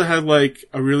they also had like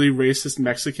a really racist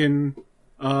Mexican.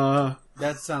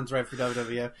 That sounds right for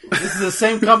WWF. This is the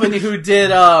same company who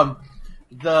did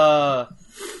the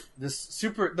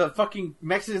fucking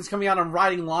Mexicans coming out and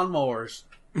riding lawnmowers.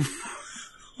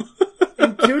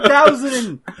 In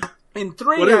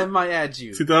 2003, I might add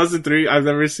you. 2003. I've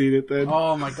never seen it then.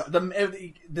 Oh my god,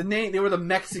 the name, they were the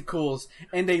Mexicools,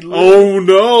 and they oh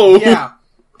no, yeah,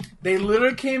 they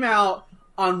literally came out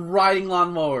on riding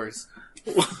lawnmowers.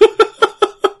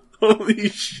 Holy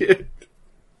shit!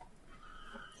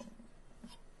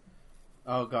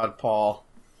 Oh god, Paul.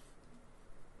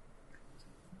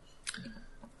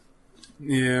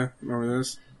 Yeah, remember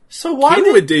this? So why Kane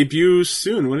did would debut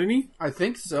soon, wouldn't he? I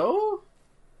think so?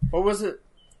 Or was it?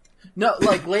 No,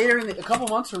 like later in a couple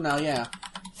months from now. Yeah.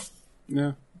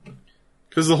 Yeah.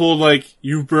 Because the whole like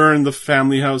you burn the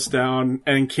family house down,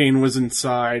 and Kane was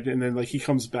inside, and then like he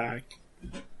comes back.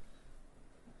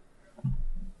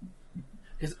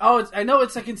 I know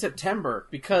it's like in September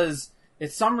because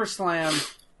it's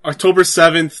SummerSlam. October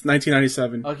 7th,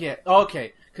 1997.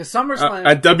 Okay. Because SummerSlam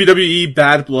At WWE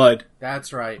Bad Blood.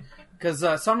 That's right. Because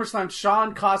SummerSlam,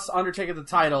 Shawn costs Undertaker the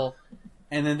title,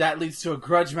 and then that leads to a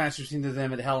grudge match between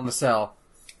them at Hell in a Cell.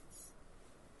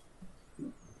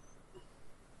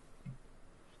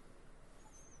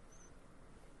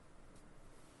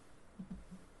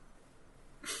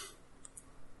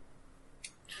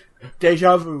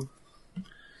 Deja vu.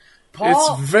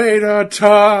 Paul, It's Vader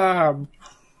time!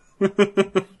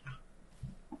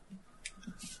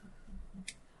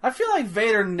 I feel like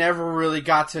Vader never really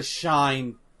got to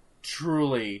shine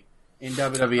truly in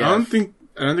WWF. I don't think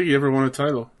he ever won a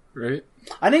title, right?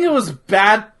 I think it was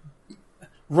bad.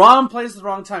 Wrong place at the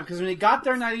wrong time, because when he got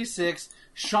there in '96,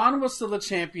 Shawn was still the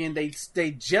champion. They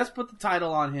just put the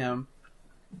title on him,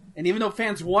 and even though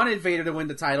fans wanted Vader to win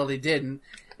the title, they didn't.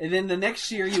 And then the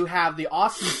next year you have the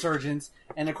Austin Surgeons,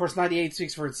 and of course '98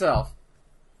 speaks for itself.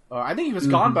 I think he was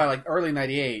gone by like early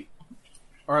 '98,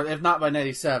 or if not by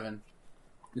 '97.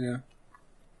 Yeah.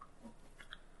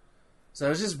 So it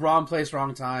was just wrong place,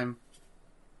 wrong time.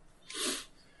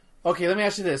 Okay, let me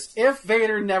ask you this. If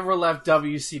Vader never left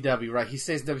WCW, right, he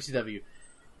stays in WCW,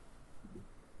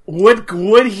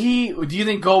 would he, do you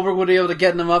think Goldberg would be able to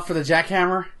get him up for the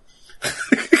jackhammer?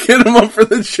 Get him up for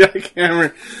the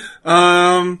jackhammer.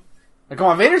 Like, come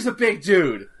on, Vader's a big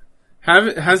dude.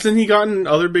 Hasn't he gotten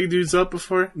other big dudes up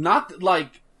before? Not,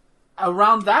 like,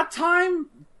 around that time...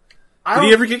 Did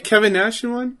he ever get Kevin Nash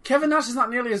in one? Kevin Nash is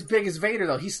not nearly as big as Vader,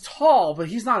 though. He's tall, but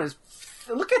he's not as...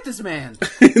 Look at this man.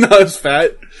 Not as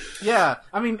fat. Yeah.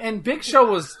 I mean, and Big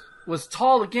Show was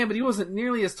tall again, but he wasn't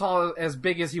nearly as tall as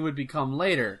big as he would become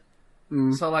later.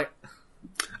 So, like...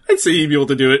 I'd say he'd be able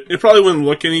to do it. It probably wouldn't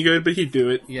look any good, but he'd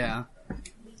do it. Yeah.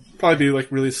 Probably be,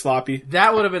 like, really sloppy.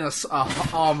 That would have been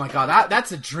oh my god,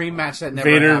 that's a dream match that never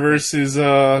Vader happened. versus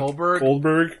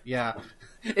Goldberg. Yeah.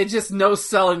 It's just no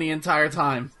selling the entire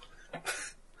time.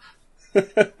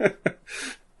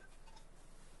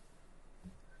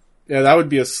 Yeah, that would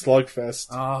be a slugfest.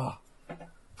 Oh,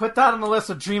 put that on the list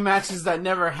of dream matches that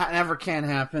never can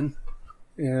happen.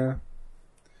 Yeah.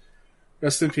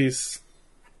 Rest in peace.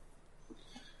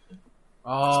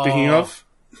 Oh. Speaking of,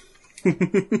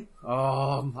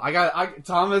 I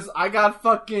got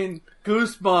fucking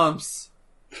goosebumps.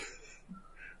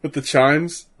 With the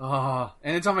chimes. Oh,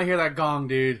 anytime I hear that gong,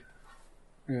 dude.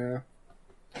 Yeah.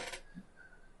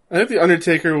 I think The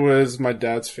Undertaker was my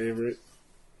dad's favorite.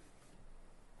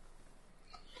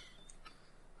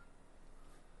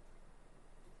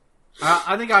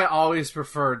 I think I always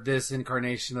preferred this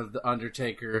incarnation of The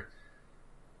Undertaker.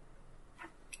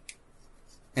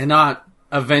 And not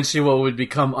eventually what would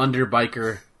become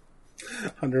Underbiker.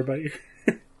 Underbiker.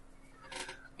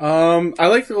 I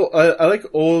like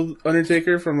old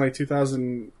Undertaker from like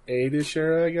 2008-ish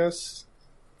era, I guess.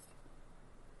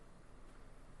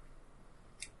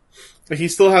 Like he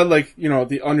still had like, you know,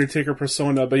 the Undertaker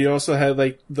persona, but he also had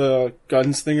like the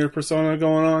gunslinger persona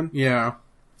going on. Yeah.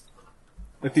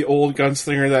 Like the old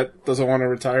gunslinger that doesn't want to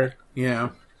retire. Yeah.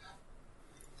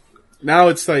 Now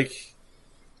it's like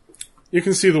you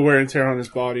can see the wear and tear on his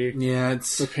body. Yeah,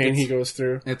 it's the pain he goes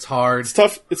through. It's hard. It's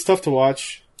tough. It's tough to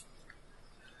watch.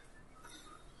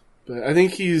 But I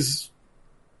think he's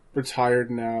retired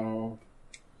now.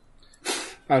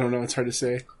 I don't know. It's hard to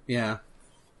say. Yeah.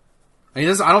 He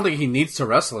doesn't. I don't think he needs to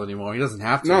wrestle anymore. He doesn't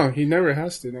have to. No, he never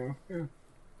has to now. Yeah.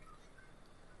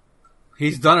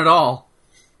 He's done it all.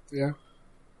 Yeah.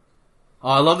 Oh,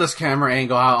 I love this camera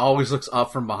angle. How it always looks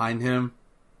up from behind him.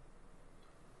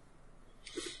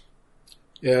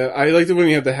 Yeah, I liked it when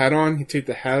he had the hat on. He'd take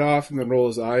the hat off and then roll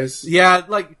his eyes. Yeah,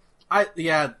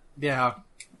 yeah.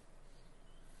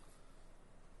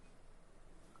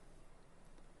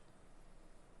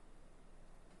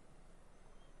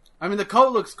 I mean, the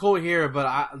coat looks cool here,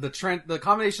 but the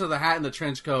combination of the hat and the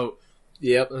trench coat,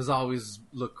 has always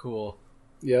looked cool.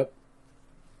 Yep.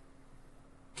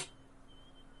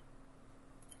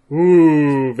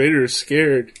 Ooh, Vader's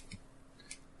scared.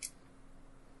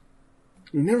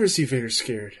 You never see Vader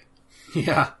scared.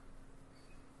 Yeah.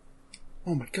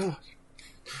 Oh my god.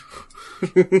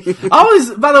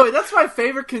 Always, by the way, that's my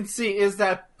favorite conceit is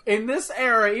that in this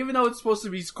era, even though it's supposed to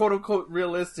be quote unquote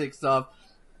realistic stuff,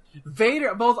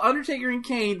 Vader, both Undertaker and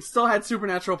Kane, still had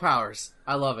supernatural powers.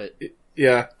 I love it.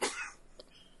 Yeah.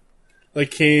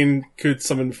 Like Kane could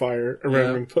summon fire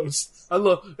around ring posts. I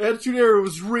love Attitude Era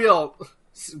was real.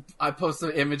 I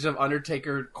posted an image of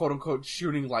Undertaker, quote unquote,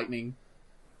 shooting lightning.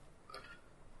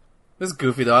 It's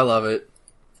goofy though. I love it.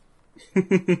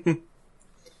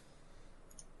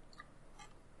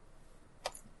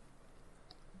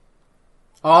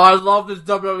 Oh, I love this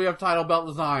WWF title belt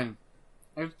design.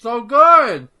 It's so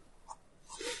good.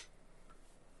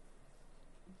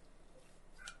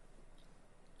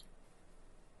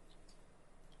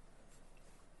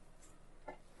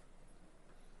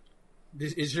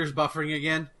 Is yours buffering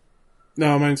again?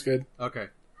 No, mine's good. Okay.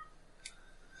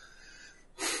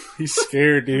 He's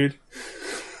scared, dude.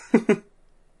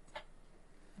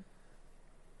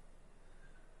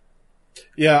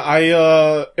 Yeah,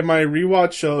 I in my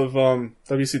rewatch of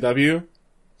WCW,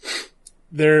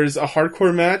 there's a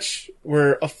hardcore match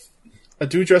where a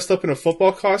dude dressed up in a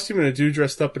football costume and a dude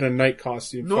dressed up in a night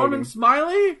costume. Norman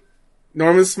Smiley?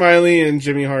 Norman Smiley and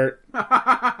Jimmy Hart.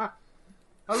 I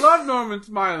love Norman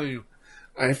Smiley.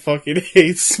 I fucking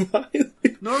hate Smiley.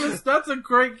 That's a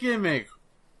great gimmick.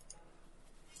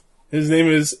 His name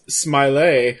is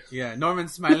Smiley. Yeah, Norman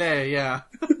Smiley, yeah.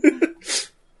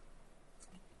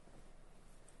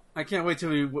 I can't wait till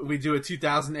we do a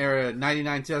 2000 era,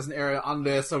 99 2000 era on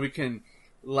this so we can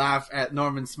laugh at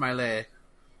Norman Smiley.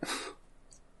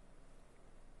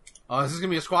 Oh, is this going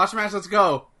to be a squash match? Let's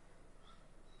go.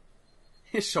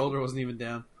 His shoulder wasn't even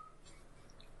down.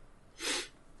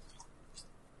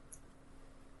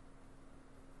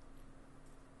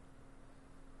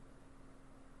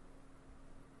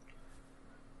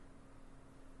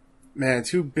 Man,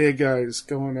 two big guys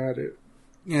going at it.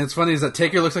 Yeah, it's funny is that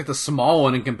Taker looks like the small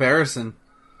one in comparison.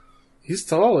 He's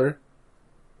taller.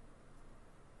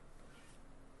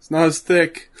 It's not as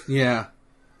thick. Yeah.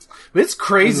 But it's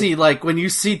crazy, like, when you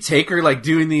see Taker, like,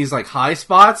 doing these, like, high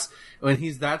spots when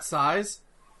he's that size.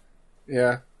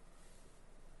 Yeah.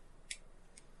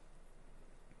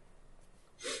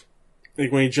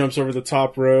 Like when he jumps over the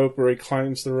top rope or he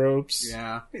climbs the ropes.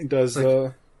 Yeah. He does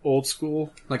old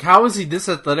school. Like, how is he this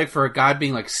athletic for a guy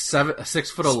being, like,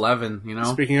 6'11", you know?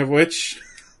 Speaking of which,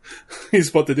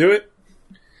 he's about to do it.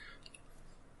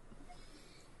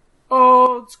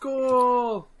 Oh, it's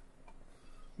cool.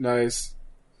 Nice.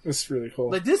 That's really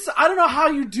cool. Like, this, I don't know how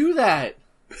you do that.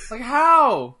 Like,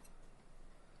 how?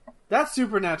 That's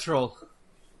supernatural.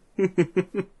 By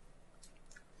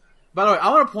the way, I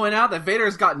want to point out that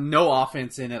Vader's got no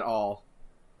offense in at all.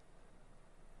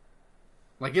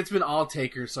 Like, it's been all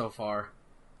Taker so far.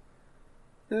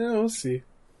 Yeah, we'll see.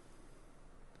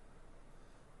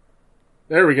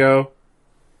 There we go.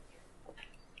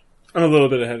 I'm a little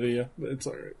bit ahead of you, but it's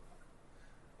alright.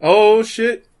 Oh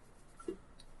shit!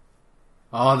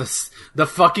 Oh, the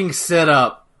fucking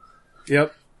sit-up.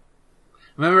 Yep.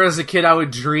 Remember, as a kid, I would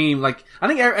dream I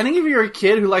think if you're a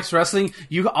kid who likes wrestling,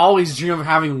 you always dream of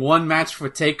having one match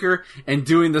with Taker and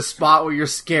doing the spot where you're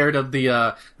scared of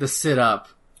the sit up.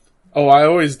 Oh, I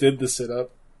always did the sit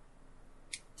up.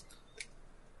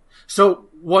 So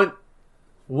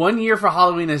one year for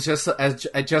Halloween is just as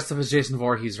Jason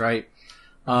Voorhees, right?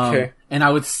 Okay. And I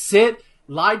would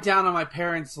lie down on my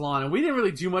parents' lawn, and we didn't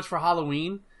really do much for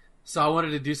Halloween, so I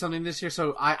wanted to do something this year.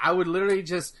 So I would literally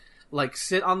just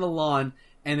sit on the lawn,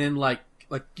 and then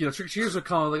trick-or-treaters would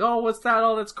come, like, oh, what's that?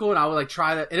 Oh, that's cool. And I would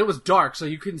try that, and it was dark, so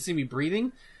you couldn't see me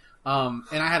breathing. And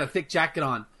I had a thick jacket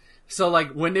on. So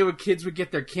when kids would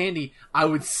get their candy, I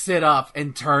would sit up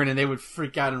and turn, and they would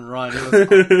freak out and run.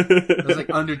 It was like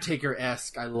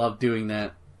Undertaker-esque. I love doing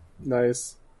that.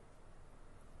 Nice.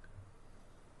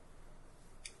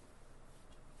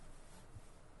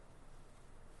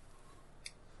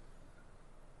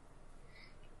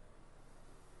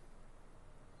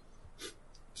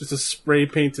 Just a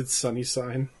spray-painted Sunny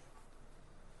sign.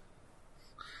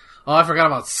 Oh, I forgot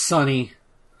about Sunny.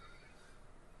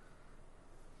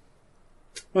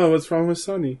 Oh, what's wrong with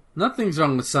Sunny? Nothing's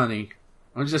wrong with Sunny.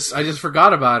 I just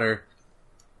forgot about her.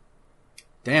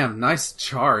 Damn, nice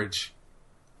charge.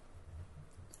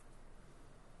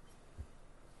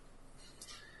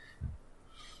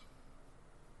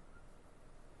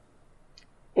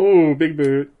 Oh, big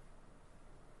boot.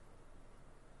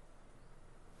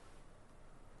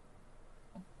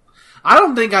 I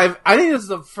think this is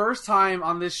the first time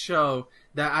on this show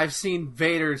that I've seen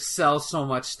Vader sell so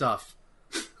much stuff.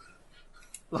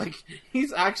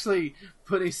 He's actually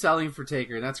selling for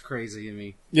Taker, and that's crazy to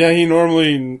me. Yeah, he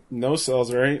normally no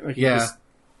sells, right? Yeah.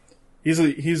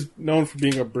 He's known for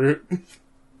being a brute.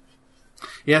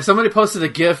 Yeah, somebody posted a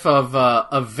gif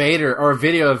of Vader, or a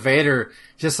video of Vader,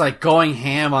 just going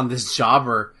ham on this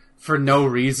jobber for no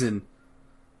reason.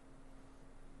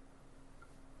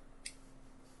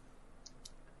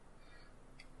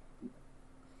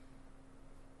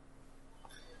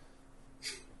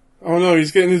 Oh no,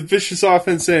 he's getting his vicious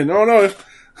offense in. Oh no.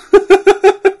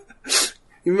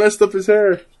 He messed up his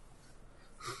hair.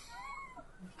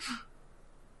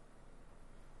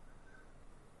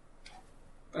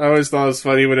 I always thought it was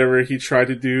funny whenever he tried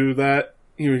to do that.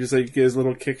 He would just get his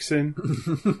little kicks in.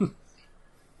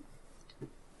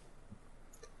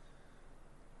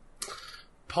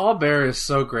 Paul Bearer is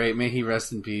so great. May he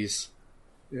rest in peace.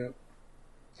 Yep.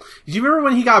 Do you remember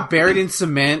when he got buried in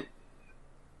cement?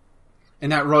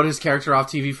 And that wrote his character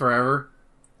off TV forever?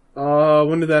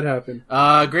 When did that happen?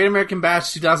 Great American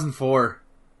Bash 2004.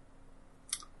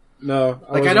 No,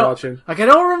 I wasn't watching. I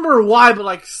don't remember why, but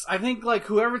I think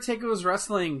whoever Taker was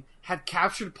wrestling had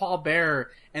captured Paul Bearer,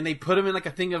 and they put him in a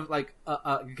thing of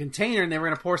a container, and they were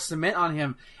gonna pour cement on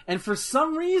him. And for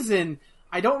some reason,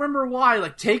 I don't remember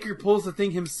why, Taker pulls the thing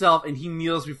himself, and he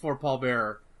kneels before Paul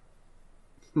Bearer.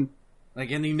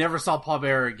 And he never saw Paul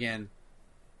Bearer again.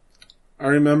 I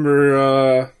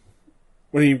remember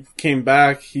when he came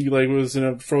back, he was in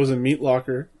a frozen meat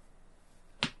locker.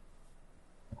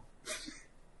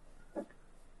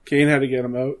 Kane had to get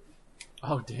him out.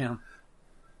 Oh damn!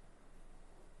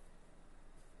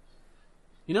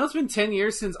 It's been 10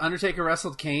 years since Undertaker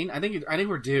wrestled Kane. I think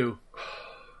we're due.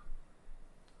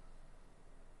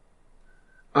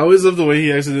 I always loved the way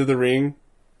he exited the ring.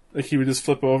 He would just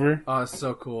flip over. Oh, it's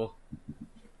so cool.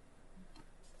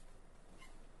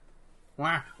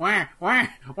 Wah, wah, wah,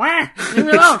 wah. Leave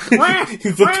me alone. Wah,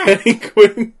 He's the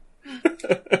penguin.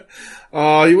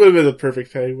 Oh, he would have been the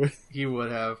perfect penguin. He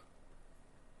would have.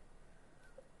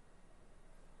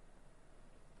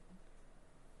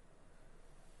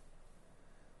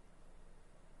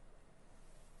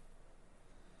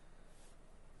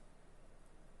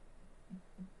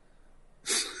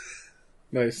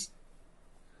 Nice.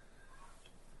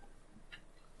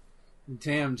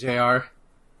 Damn, JR.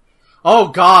 Oh,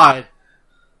 God.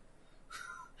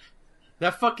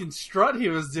 That fucking strut he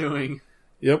was doing.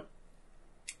 Yep.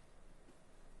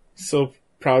 So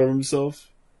proud of himself.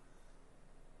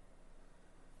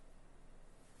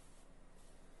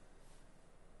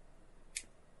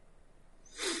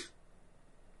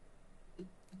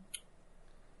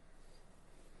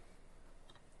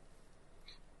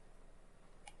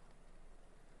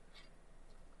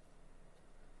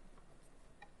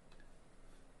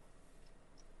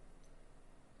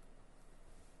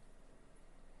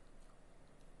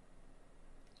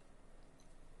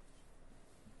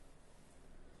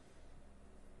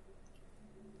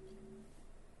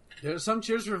 There's some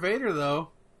cheers for Vader, though.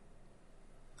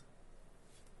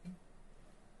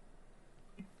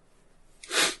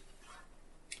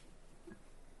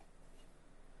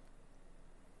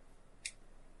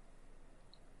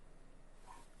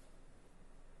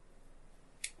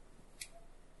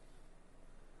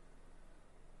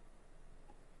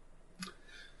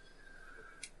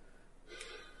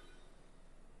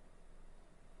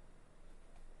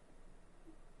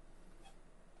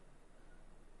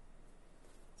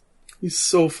 He's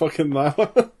so fucking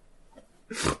loud.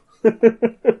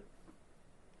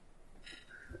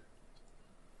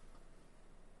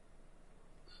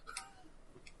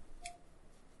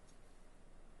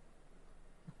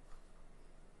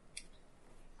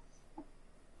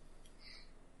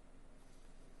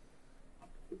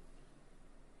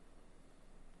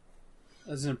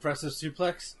 That's an impressive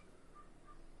suplex.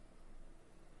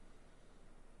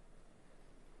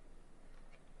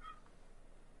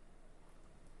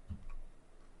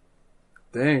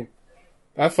 Dang.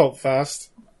 That felt fast.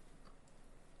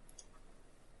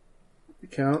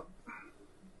 Count.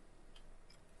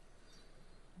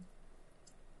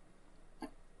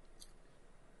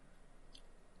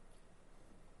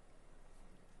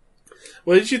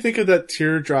 What did you think of that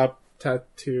teardrop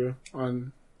tattoo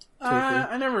on Taker?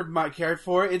 I never cared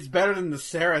for it. It's better than the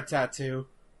Sarah tattoo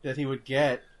that he would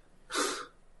get.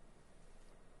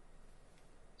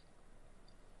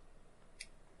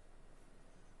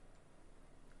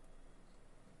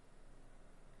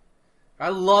 I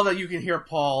love that you can hear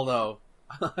Paul, though.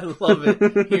 I love it.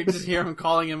 You just hear him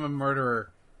calling him a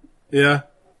murderer. Yeah.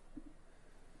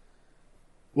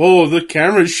 Whoa, the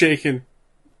camera's shaking.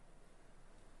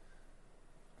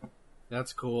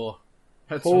 That's cool.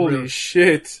 That's Holy really...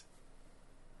 shit.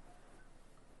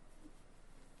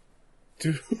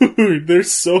 Dude, they're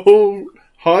so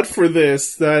hot for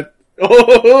this that...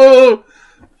 Oh!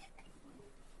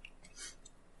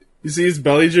 You see his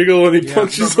belly jiggle when he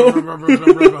punches him?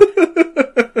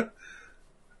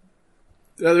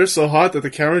 Yeah, they're so hot that the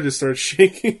camera just starts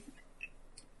shaking.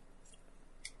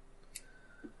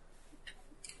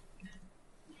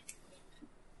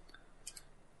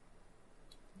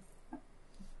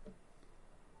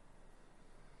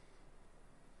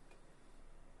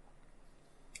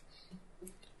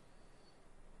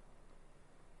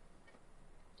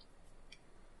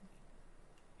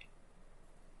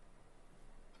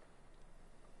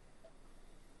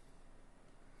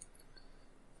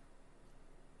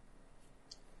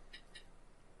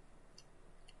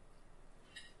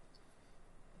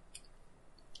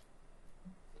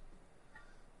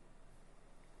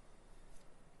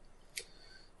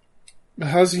 But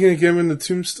how's he gonna get him in the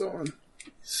tombstone?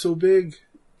 He's so big.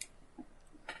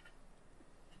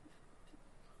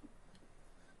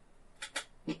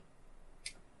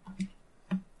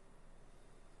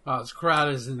 Oh, this crowd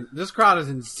is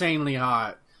insanely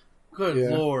hot. Good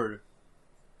lord.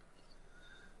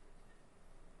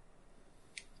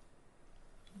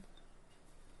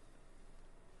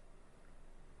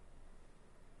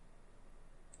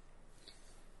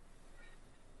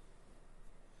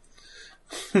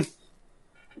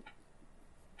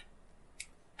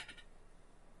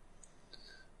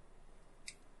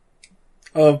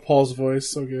 I love Paul's voice,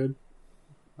 so good.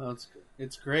 Oh,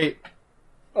 it's great.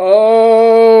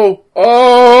 Oh!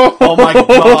 Oh! Oh my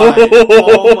god!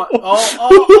 Oh my!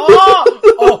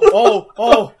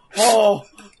 Oh!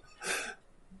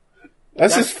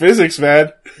 That's just physics,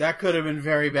 man. That could have been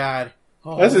very bad.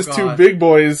 Oh, that's just god. two big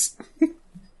boys.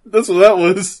 That's what that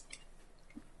was.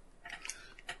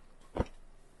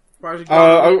 I'm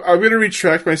going to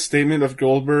retract my statement of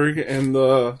Goldberg and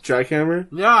the Jackhammer.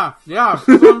 Yeah, that's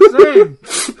what I'm saying.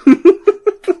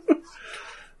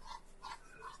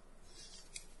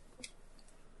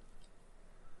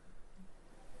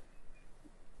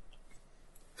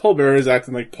 Paul Bearer is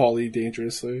acting like Paulie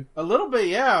dangerously. A little bit,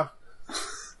 yeah.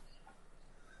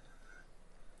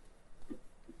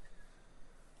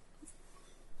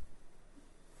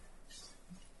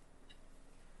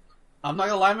 I'm not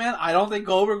gonna lie, man. I don't think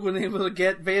Goldberg would have been able to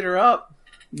get Vader up.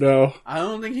 No. I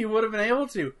don't think he would have been able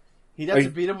to. He'd have to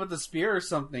beat him with a spear or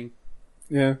something.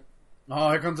 Yeah. Oh,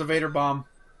 here comes a Vader bomb.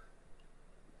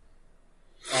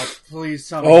 Oh, please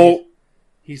tell me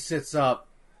he sits up.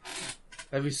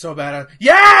 That'd be so bad.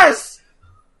 Yes!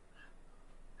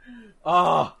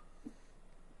 Oh.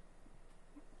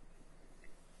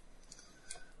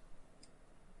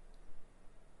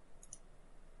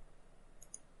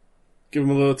 Give him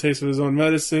a little taste of his own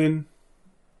medicine.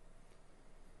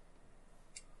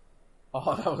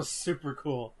 Oh, that was super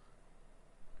cool.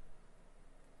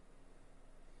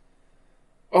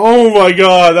 Oh my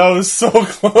god, that was so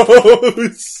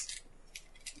close.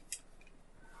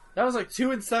 That was like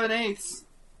 2 7/8.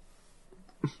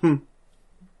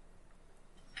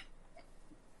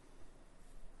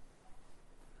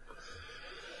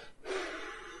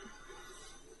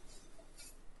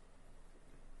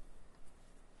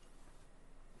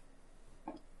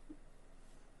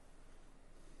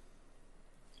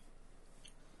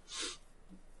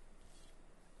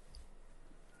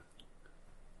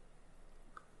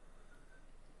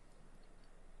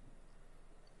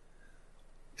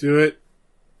 Do it.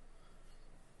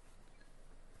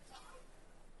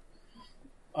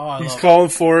 He's calling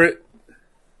for it.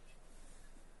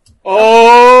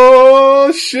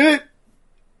 Oh, shit.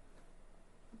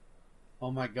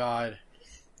 Oh my god.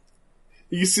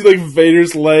 You see, like,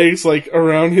 Vader's legs, like,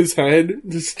 around his head,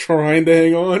 just trying to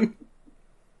hang on.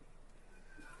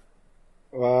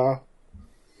 Wow.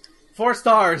 4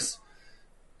 stars.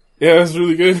 Yeah, it was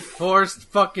really good. 4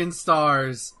 fucking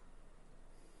stars.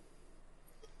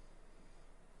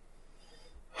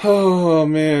 Oh,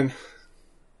 man.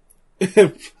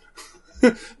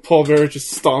 Paul Bearer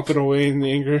just stomping away in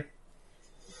anger.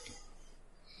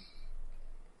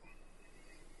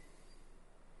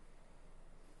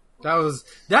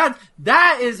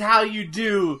 That is how you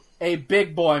do a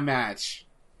big boy match.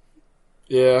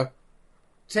 Yeah.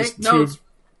 Take notes.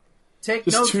 Take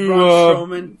just notes, two, Braun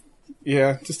Strowman.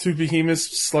 Yeah, just 2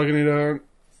 behemoths slugging it out.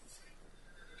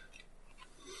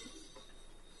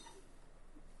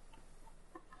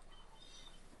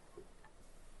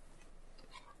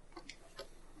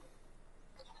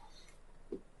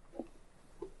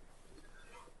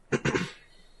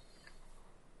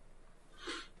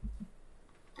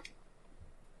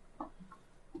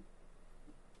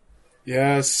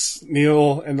 Yes,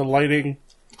 Neil and the lighting.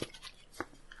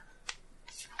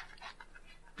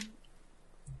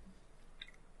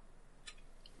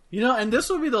 You know, and this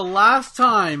would be the last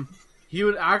time he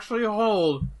would actually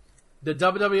hold the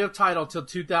WWF title till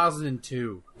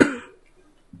 2002.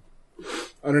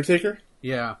 Undertaker?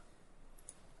 Yeah.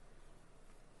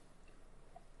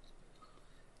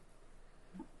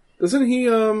 Doesn't he,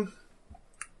 I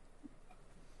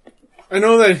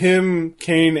know that him,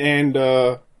 Kane,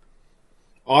 and,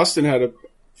 Austin had a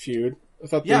feud. I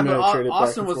thought they Yeah, might but have traded Austin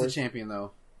back and was the forth. champion,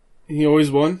 though. He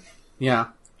always won? Yeah.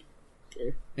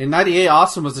 Okay. In 98,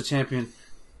 Austin was the champion.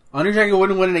 Undertaker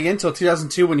wouldn't win it again until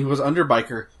 2002 when he was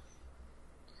Underbiker.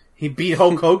 He beat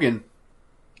Hulk Hogan.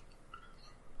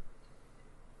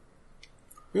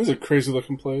 It was a crazy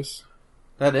looking place.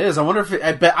 That is. I wonder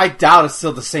if I doubt it's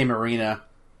still the same arena.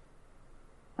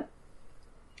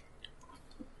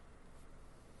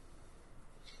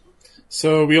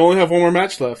 So we only have one more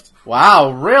match left.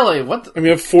 Wow, really? What? And we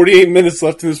have 48 minutes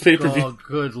left in this pay-per-view. Oh,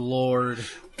 good lord.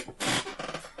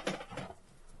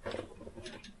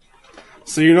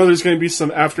 So you know there's going to be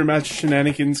some after-match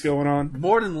shenanigans going on.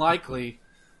 More than likely.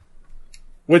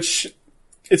 Which,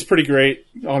 it's pretty great,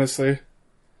 honestly.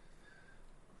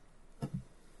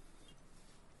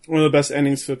 One of the best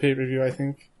endings to a pay-per-view, I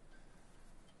think.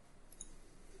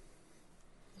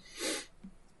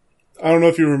 I don't know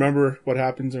if you remember what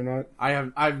happens or not.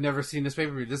 I've never seen this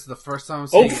pay-per-view. This is the first time I'm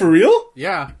seeing it. Oh, for real?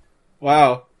 Yeah.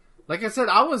 Wow. Like I said,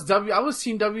 I was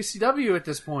Team WCW at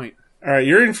this point. Alright,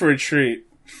 you're in for a treat.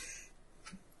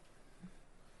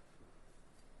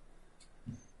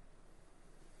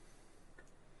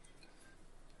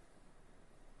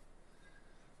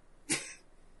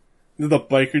 The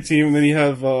biker team, and then you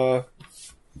have, I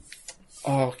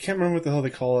can't remember what the hell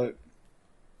they call it.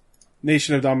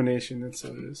 Nation of Domination, that's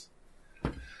what it is.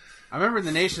 I remember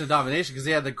the Nation of Domination because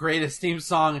they had the greatest theme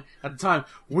song at the time.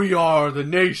 We are the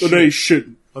nation, The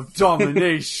Nation of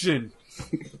Domination.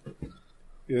 Yeah,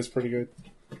 it's pretty good.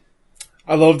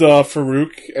 I loved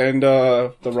Farouk and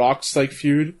the Rock's like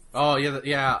feud. Oh yeah,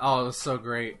 yeah. Oh, it was so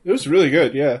great. It was really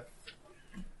good, yeah.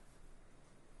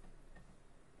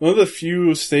 One of the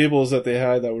few stables that they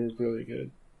had that were really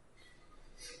good.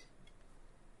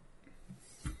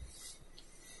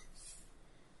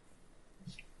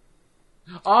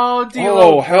 Oh,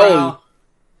 D'Lo Oh, hell.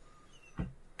 Brown.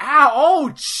 Ow!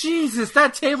 Oh, Jesus!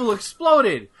 That table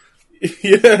exploded.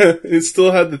 Yeah, it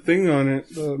still had the thing on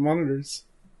it, the monitors.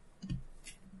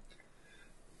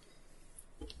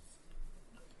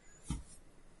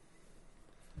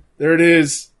 There it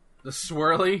is. The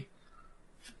swirly.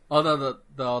 Oh,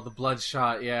 the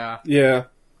bloodshot. Yeah. Yeah.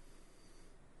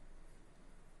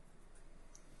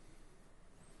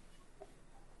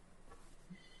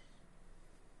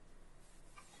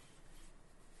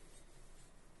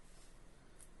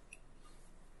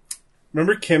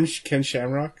 Remember Ken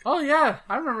Shamrock? Oh yeah,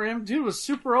 I remember him. Dude was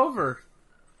super over.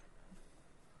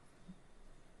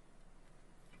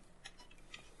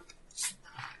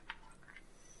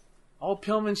 Oh,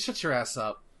 Pillman, shut your ass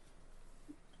up.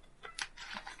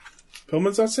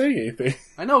 Pillman's not saying anything.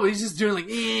 I know, but he's just doing like,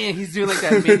 he's doing like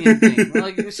that minion thing.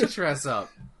 Like, shut your ass up.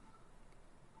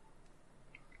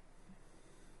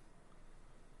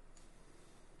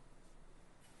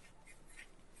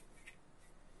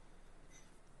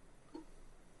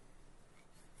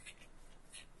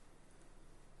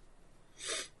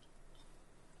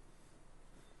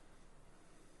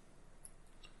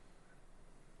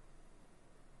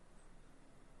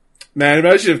 Man,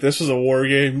 imagine if this was a War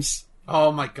Games. Oh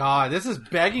my god, this is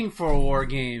begging for War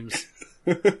Games.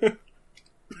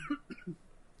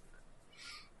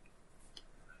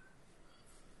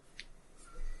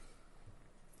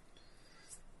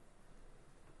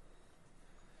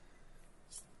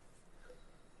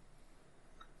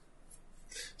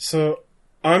 So,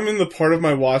 I'm in the part of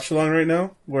my watch-along right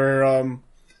now where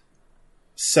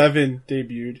 7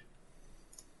 debuted.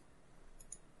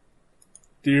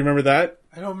 Do you remember that?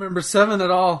 I don't remember 7 at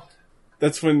all.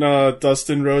 That's when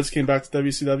Dustin Rhodes came back to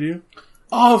WCW.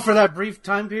 Oh, for that brief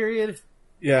time period?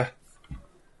 Yeah.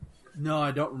 No,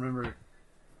 I don't remember.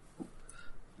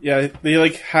 Yeah, they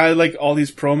like had like all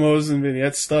these promos and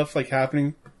vignette stuff like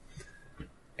happening.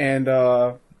 And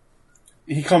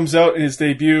he comes out in his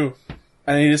debut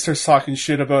and he just starts talking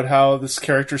shit about how this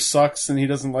character sucks and he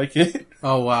doesn't like it.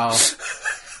 Oh, wow.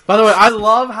 By the way, I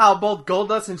love how both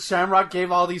Goldust and Shamrock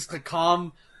gave all these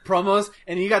calm promos,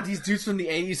 and you got these dudes from the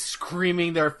 80s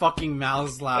screaming their fucking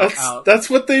mouths loud out. That's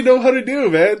what they know how to do,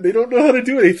 man. They don't know how to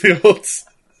do anything else.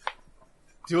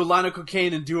 Do a line of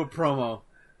cocaine and do a promo.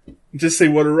 Just say,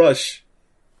 what a rush.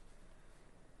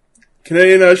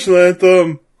 Canadian National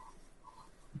Anthem.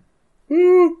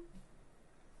 Woo!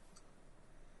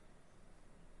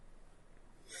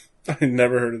 I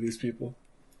never heard of these people.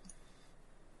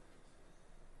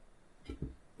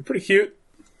 They're pretty cute.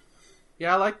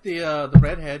 Yeah, I like the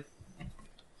redhead.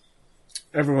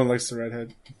 Everyone likes the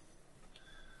redhead.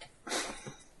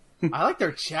 I like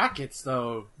their jackets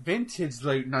though, vintage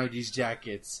late '90s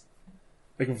jackets.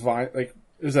 Like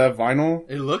is that vinyl?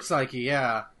 It looks like it,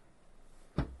 yeah.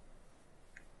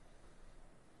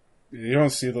 You don't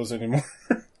see those anymore.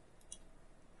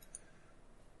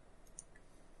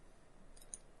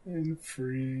 And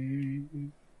free.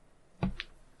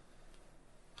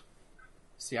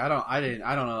 See, I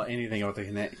don't know anything about the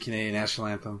Canadian National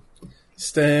Anthem.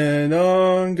 Stand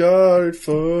on guard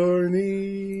for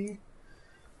me.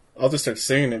 I'll just start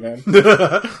singing it, man.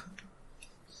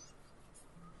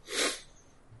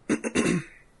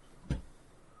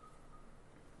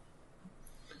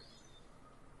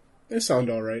 They sound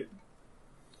alright.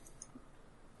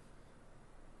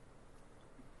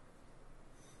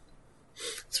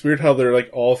 It's weird how they're like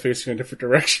all facing a different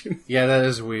direction. Yeah, that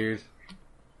is weird.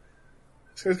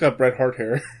 This guy's got Bret Hart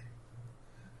hair.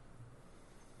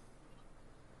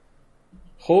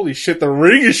 Holy shit, the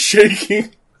ring is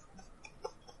shaking.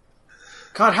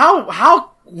 God,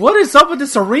 what is up with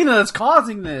this arena that's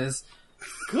causing this?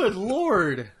 Good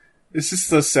lord. It's just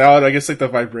the sound, I guess, like the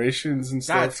vibrations and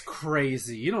stuff. That's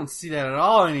crazy. You don't see that at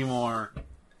all anymore.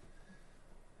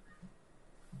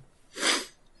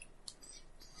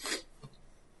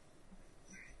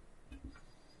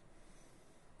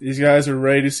 These guys are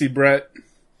ready to see Bret.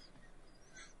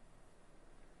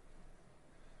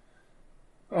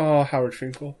 Oh, Howard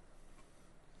Finkel.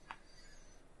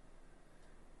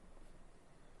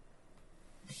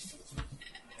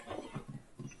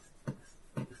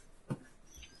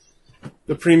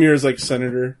 The premier is like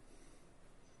senator.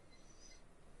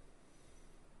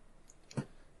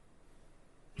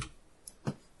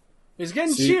 He's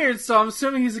getting cheered, so I'm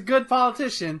assuming he's a good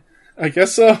politician. I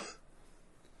guess so.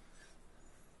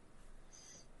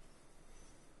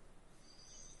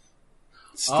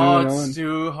 It's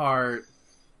Stu Hart.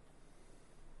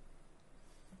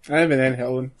 I have an Aunt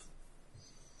Helen.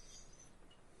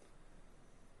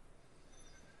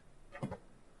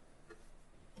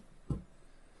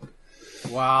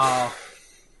 Wow.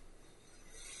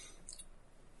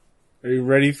 Are you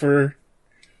ready for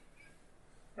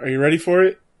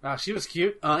it? Wow, she was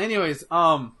cute. Anyways,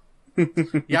 yeah,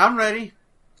 I'm ready.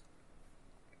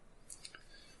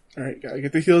 Alright, gotta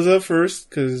get the heels up first,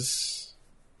 because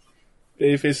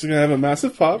Babyface is gonna have a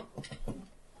massive pop.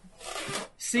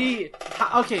 See,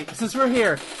 okay, since we're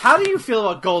here, how do you feel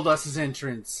about Goldust's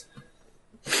entrance?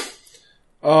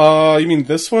 You mean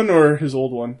this one or his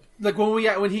old one? Like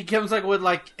when he comes like with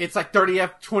like it's like 30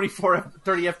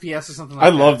 FPS or something like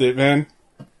that. I loved it, man.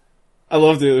 I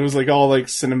loved it. It was like all like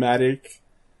cinematic.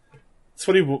 That's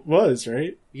what he was,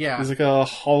 right? Yeah. He was like a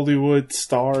Hollywood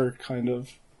star, kind of.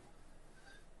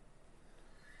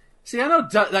 See, I know,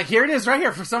 like here it is right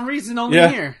here. For some reason, only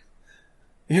here.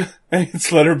 Yeah, and it's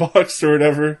letterboxed or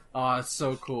whatever. Oh, it's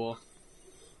so cool.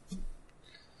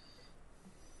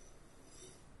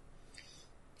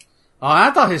 Oh,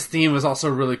 I thought his theme was also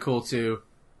really cool too.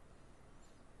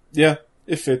 Yeah,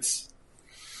 it fits.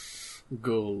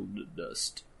 Gold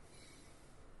Dust.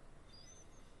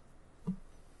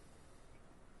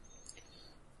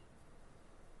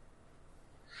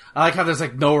 I like how there's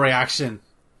like no reaction.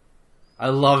 I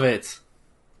love it.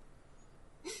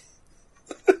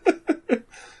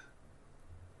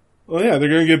 Well, yeah, they're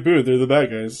gonna get booed. They're the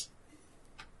bad guys.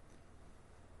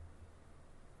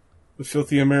 The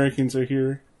filthy Americans are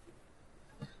here.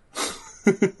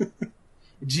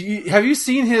 Have you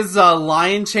seen his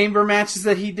Lion Chamber matches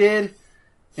that he did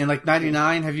in like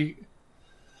 '99? Have you?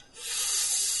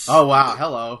 Oh wow!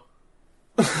 Hello,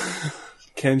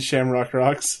 Ken Shamrock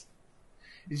Rocks.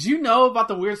 Did you know about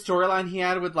the weird storyline he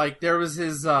had with like there was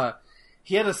his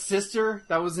he had a sister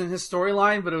that was in his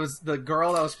storyline, but it was the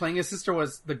girl that was playing his sister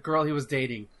was the girl he was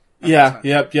dating. Yeah,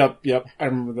 yep. I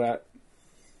remember that.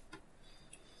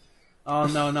 Oh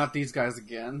no, not these guys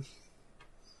again.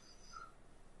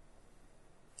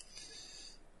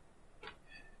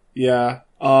 Yeah.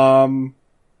 And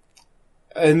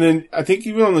then I think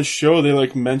even on the show they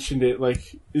like mentioned it.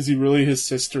 Like, is he really his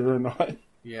sister or not?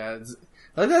 Yeah,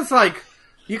 that's like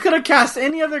you could have cast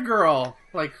any other girl.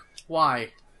 Like,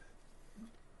 why?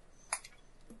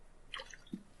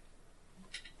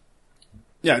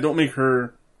 Yeah, don't make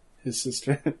her his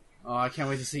sister. Oh, I can't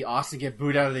wait to see Austin get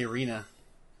booed out of the arena.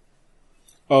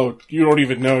 Oh, you don't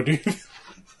even know, dude.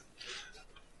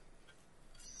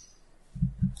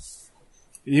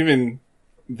 Even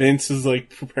Vince is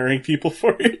like preparing people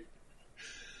for it.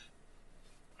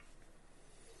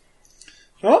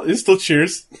 Oh, it still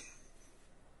cheers.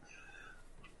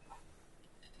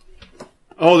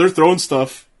 Oh, they're throwing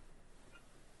stuff.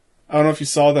 I don't know if you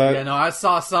saw that. Yeah, no, I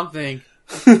saw something.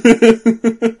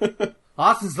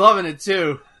 Austin's loving it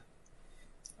too.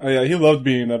 Oh yeah, he loved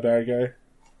being a bad guy.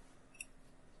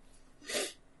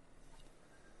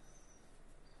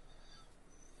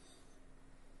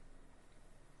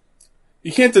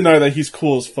 You can't deny that he's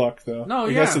cool as fuck, though. No,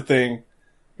 like, yeah. That's the thing.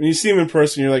 When you see him in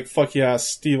person, you're like, fuck yeah,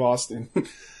 Steve Austin.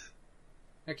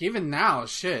 Like, even now,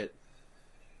 shit.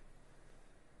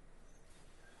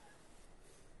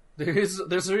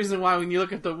 There's a reason why when you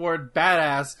look at the word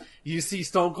badass, you see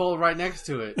Stone Cold right next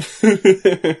to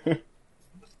it.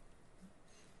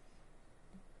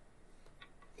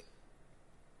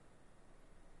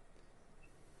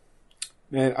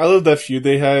 Man, I love that feud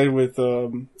they had with,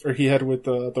 or he had with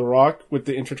The Rock with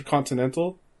the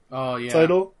Intercontinental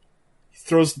title. He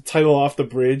throws the title off the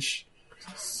bridge.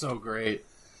 So great.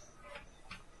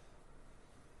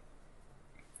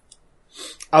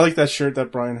 I like that shirt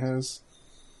that Brian has.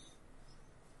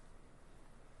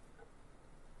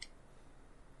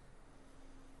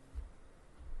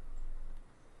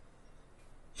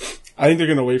 I think they're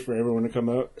gonna wait for everyone to come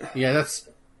out. Yeah, that's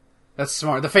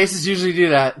smart. The faces usually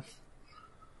do that.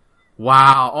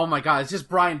 Wow. Oh my god, it's just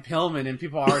Brian Pillman and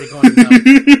people are already going nuts.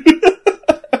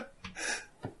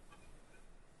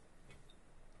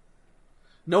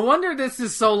 No wonder this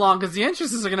is so long, because the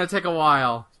entrances are going to take a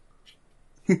while.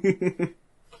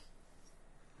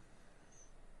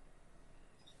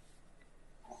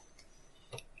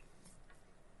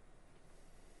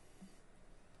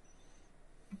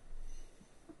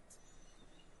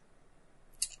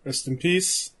 Rest in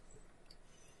peace.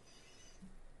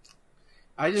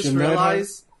 I just Jim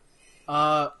realized,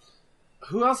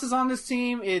 who else is on this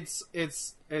team? It's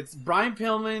Brian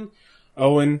Pillman.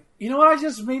 Owen. You know what? I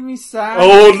just made me sad.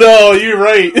 Oh no, you're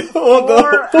right. Oh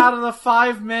Four no. out of the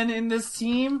 5 men in this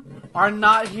team are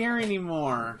not here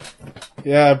anymore.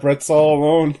 Yeah, Brett's all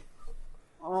alone.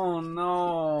 Oh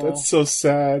no. That's so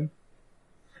sad.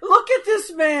 Look at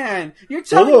this man. You're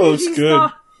telling me he's good.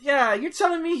 not. Yeah, you're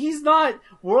telling me he's not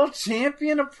world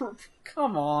champion.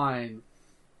 Come on.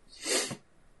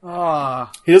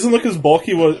 He doesn't look as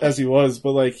bulky as he was,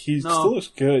 but like he still looks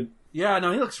good. Yeah,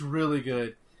 no, he looks really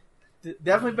good.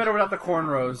 Definitely better without the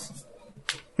cornrows.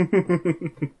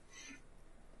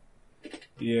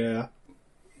 Yeah.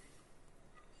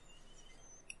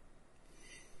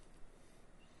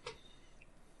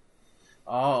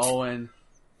 Oh, Owen.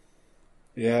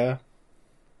 Yeah.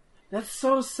 That's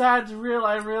so sad to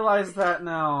I realize that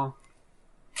now.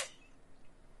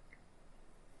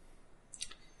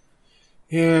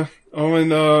 Yeah.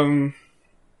 Owen,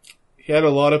 he had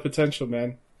a lot of potential,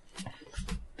 man.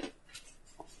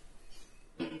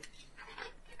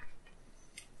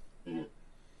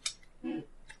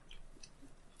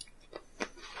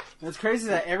 It's crazy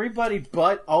that everybody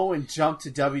but Owen jumped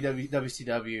to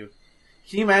WCW.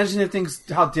 Can you imagine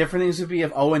how different things would be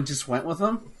if Owen just went with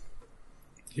him?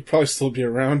 He'd probably still be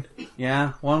around.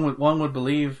 Yeah, one would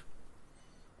believe.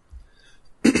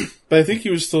 But I think he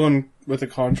was still with a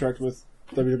contract with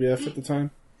WWF at the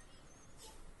time.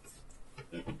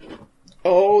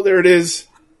 Oh, there it is.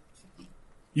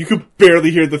 You could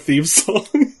barely hear the theme song.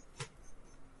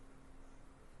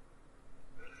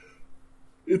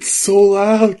 It's so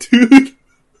loud, dude.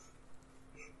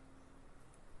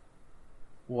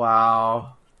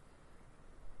 Wow.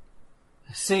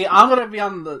 See, I'm gonna be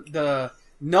on the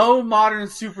no modern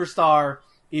superstar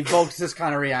evokes this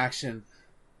kind of reaction.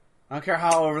 I don't care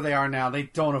how over they are now. They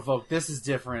don't evoke. This is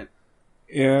different.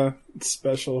 Yeah, it's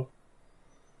special.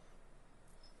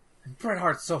 And Bret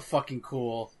Hart's so fucking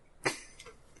cool.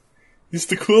 He's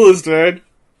the coolest, man.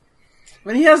 I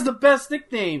mean, he has the best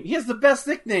nickname. He has the best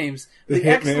nicknames. The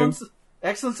Hitman.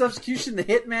 Excellence Execution, the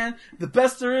Hitman, the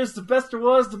best there is, the best there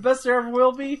was, the best there ever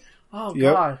will be. Oh,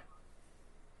 Yep. God.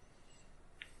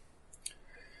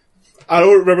 I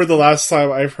don't remember the last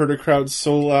time I've heard a crowd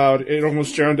so loud it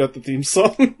almost drowned out the theme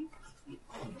song.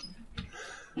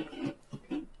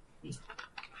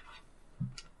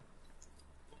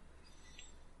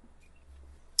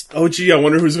 Oh, gee, I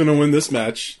wonder who's going to win this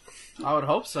match. I would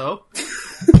hope so.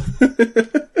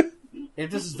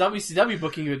 If this is WCW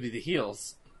booking, it would be the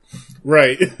heels.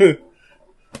 Right.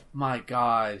 My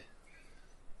God.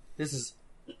 This is...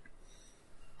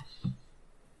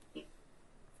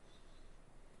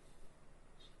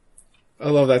 I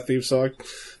love that theme song.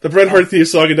 The Bret Hart theme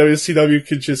song in WCW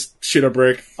could just shit a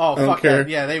brick. Oh, I don't fuck care.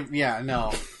 that. Yeah,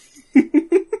 no.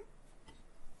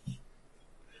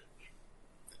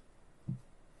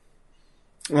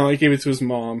 Oh, he gave it to his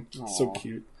mom. So Aw.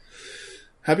 cute.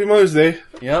 Happy Mother's Day.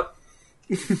 Yep.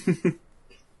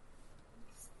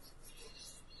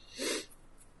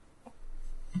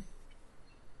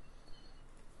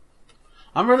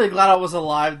 I'm really glad I was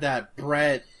alive that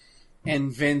Brett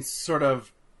and Vince sort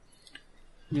of,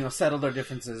 settled their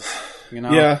differences.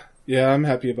 Yeah, I'm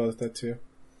happy about that too.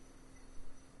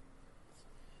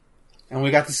 And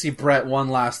we got to see Brett one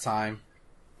last time,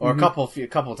 or a couple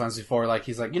of times before. Like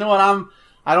he's like, you know what,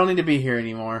 I don't need to be here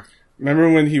anymore.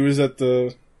 Remember when he was at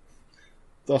the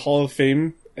Hall of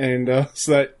Fame and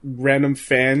so that random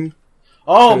fan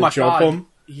Oh tried to my jump God! him?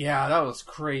 Yeah, that was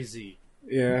crazy.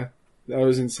 Yeah, that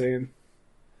was insane.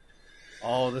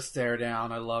 Oh, the stare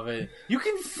down. I love it. You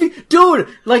can dude,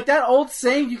 like that old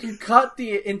saying, you can cut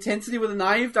the intensity with a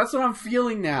knife. That's what I'm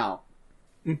feeling now.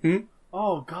 Mm-hmm.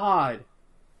 Oh, God.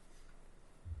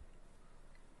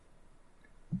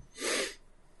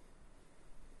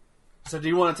 So do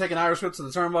you want to take an Irish whip to the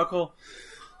turnbuckle?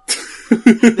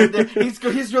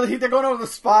 They're going over the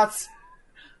spots.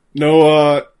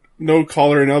 No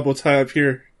collar and elbow tie up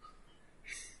here.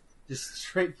 Just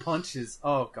straight punches.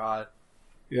 Oh, God.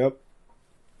 Yep.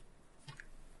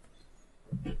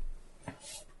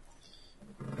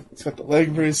 He's got the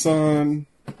leg brace on.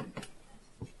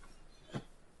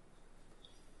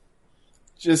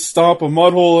 Just stomp a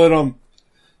mud hole in him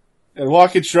and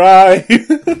walk it dry.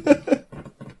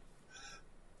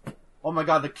 Oh my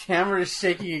God, the camera is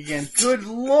shaking again. Good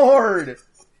Lord!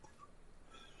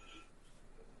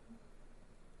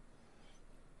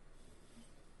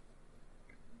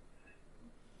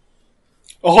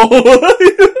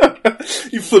 Oh,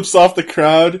 he flips off the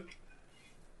crowd.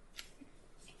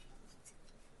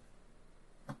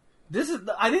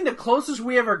 I think the closest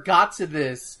we ever got to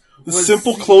this The was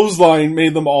simple clothesline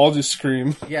made them all just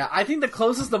scream. Yeah, I think the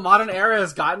closest the modern era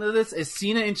has gotten to this is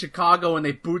Cena in Chicago when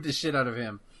they booed the shit out of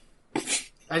him.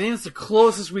 I think it's the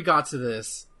closest we got to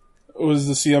this. It was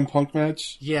the CM Punk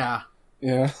match? Yeah.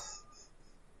 Yeah.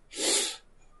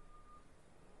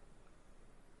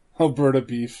 Alberta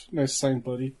beef. Nice sign,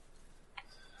 buddy.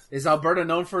 Is Alberta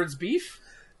known for its beef?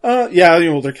 Yeah,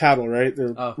 they're cattle, right?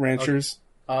 They're ranchers.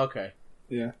 Okay. Oh, okay.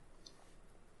 Yeah.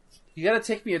 You gotta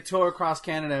take me a tour across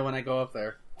Canada when I go up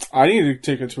there. I need to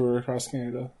take a tour across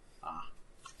Canada.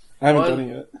 I haven't done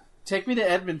it yet. Take me to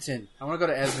Edmonton. I want to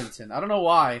go to Edmonton. I don't know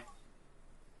why.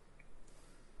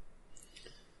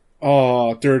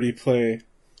 Oh, dirty play.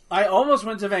 I almost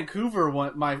went to Vancouver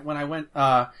when I went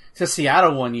to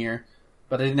Seattle one year,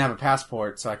 but I didn't have a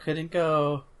passport, so I couldn't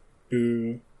go.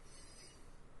 Boo.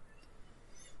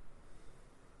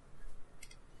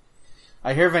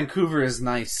 I hear Vancouver is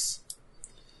nice.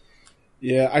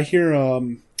 Yeah, I hear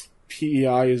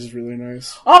PEI is really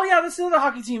nice. Oh yeah, that's the other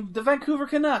hockey team, the Vancouver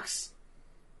Canucks.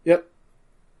 Yep.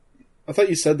 I thought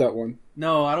you said that one.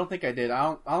 No, I don't think I did.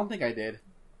 I don't think I did.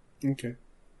 Okay.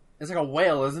 It's like a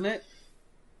whale, isn't it?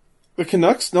 The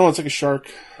Canucks? No, it's like a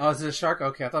shark. Oh, is it a shark?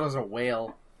 Okay, I thought it was a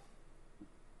whale.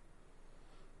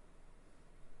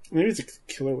 Maybe it's a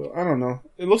killer whale. I don't know.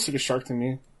 It looks like a shark to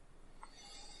me.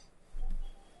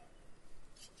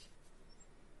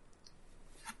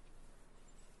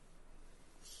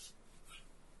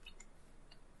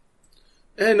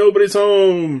 And nobody's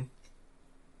home.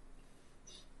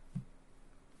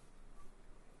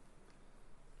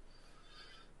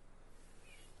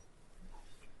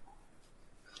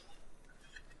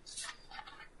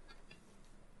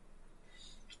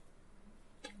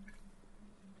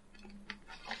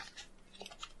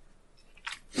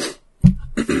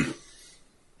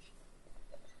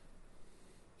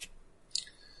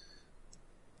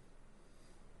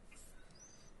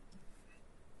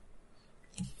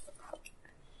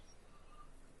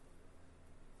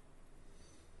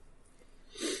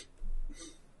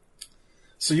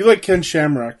 So you like Ken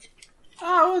Shamrock?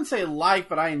 I wouldn't say like,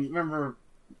 but I remember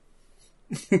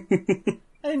I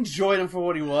enjoyed him for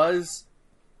what he was.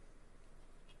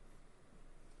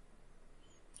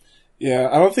 Yeah,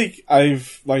 I don't think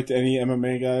I've liked any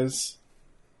MMA guys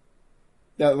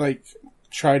that like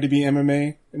try to be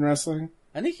MMA in wrestling.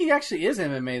 I think he actually is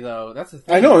MMA though. That's the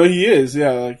thing. I know he is.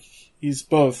 Yeah, like he's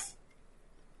both.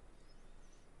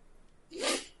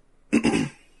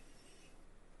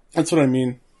 That's what I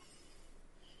mean.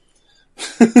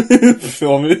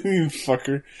 Film it, you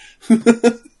fucker.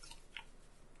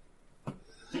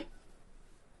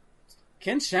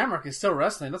 Ken Shamrock is still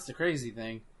wrestling. That's the crazy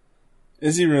thing.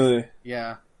 Is he really?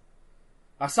 Yeah.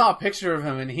 I saw a picture of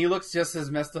him, and he looks just as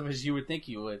messed up as you would think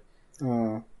he would.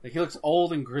 Like, he looks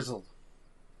old and grizzled.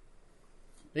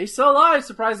 But he's still alive,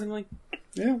 surprisingly.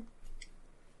 Yeah.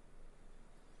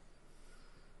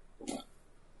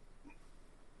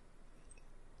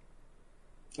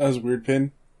 That was a weird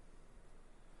pin.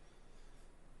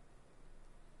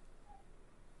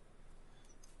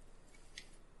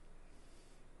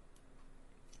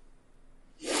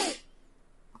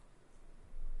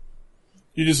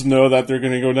 You just know that they're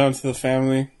going to go down to the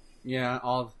family. Yeah,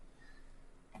 all...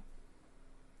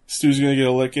 Stu's going to get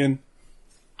a lick in.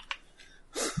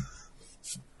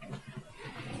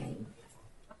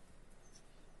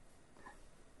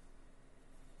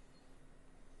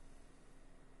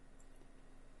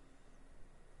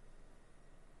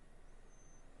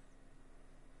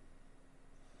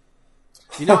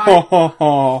 You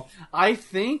know, I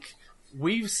think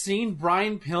we've seen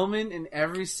Brian Pillman in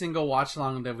every single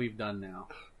watch-along that we've done now.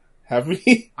 Have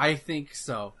we? I think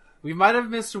so. We might have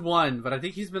missed one, but I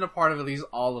think he's been a part of at least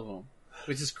all of them,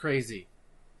 which is crazy.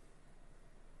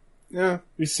 Yeah,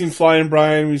 we've seen Flying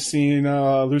Brian, we've seen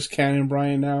Loose Cannon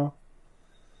Brian now.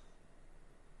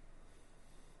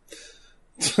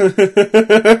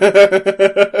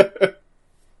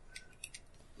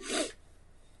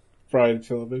 Brian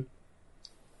Pillman.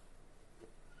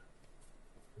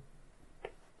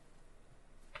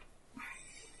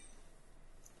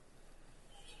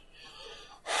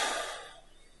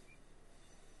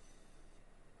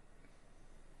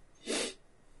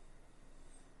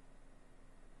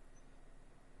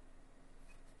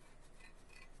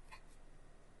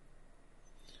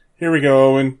 Here we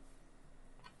go, Owen.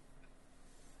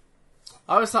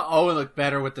 I always thought Owen looked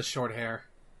better with the short hair.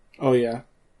 Oh, yeah.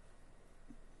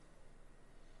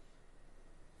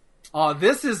 Oh,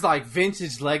 this is like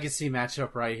vintage legacy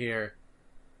matchup right here.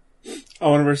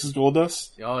 Owen versus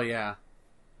Goldust? Oh, yeah.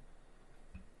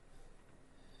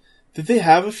 Did they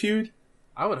have a feud?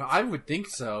 I would think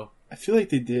so. I feel like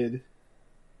they did.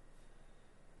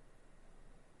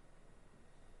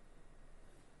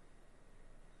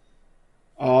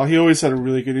 Oh, he always had a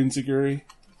really good enziguri.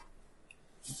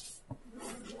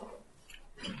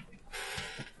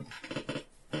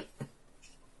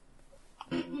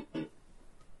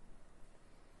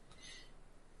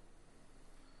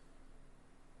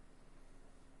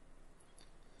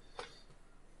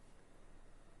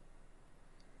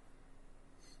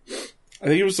 I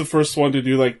think he was the first one to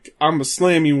do, like, I'm a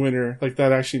Slammy winner. Like,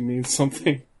 that actually means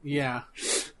something. Yeah.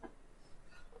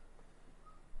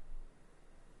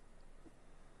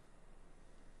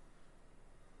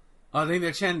 Oh, I think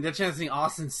they're chanting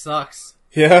Austin sucks.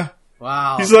 Yeah.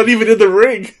 Wow. He's not even in the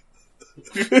ring.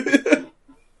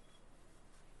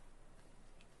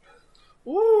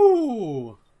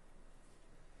 Ooh.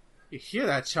 You hear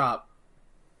that chop.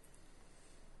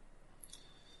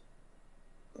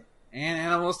 And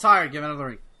Animal's tired. Give him another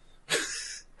ring.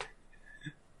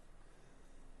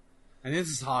 And this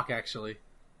is Hawk, actually.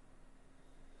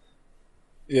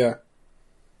 Yeah.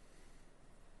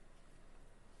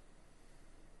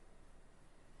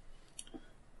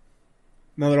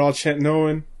 Now they're all chanting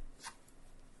Owen.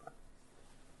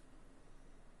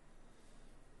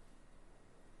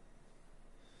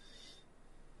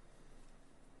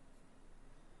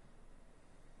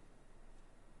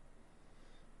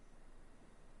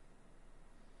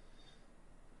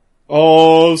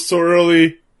 Oh, so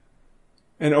early.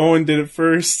 And Owen did it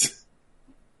first.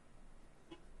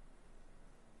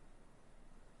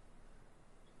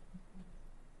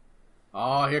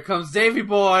 Oh, here comes Davey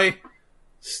Boy.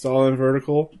 Stalin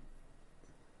vertical.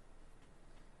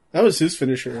 That was his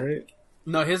finisher, right?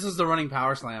 No, his was the running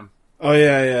power slam. Oh,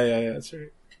 yeah, that's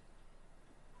right.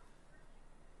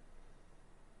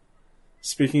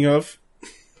 Speaking of...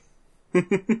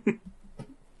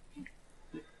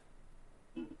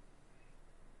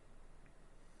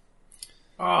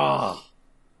 Oh.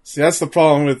 See, that's the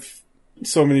problem with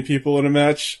so many people in a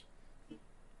match.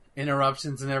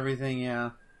 Interruptions and everything, yeah.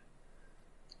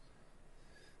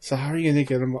 So how are you going to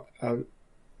get him out?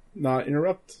 not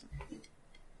interrupt.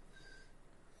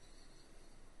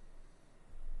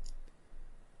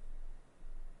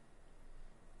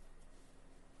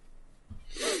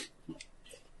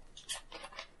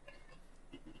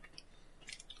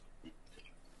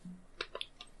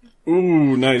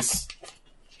 Ooh, nice.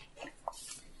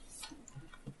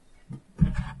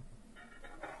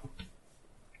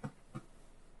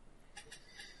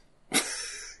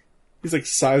 He's like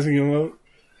sizing him up.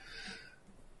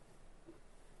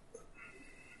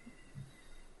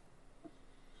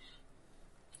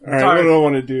 Alright, what do I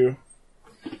want to do?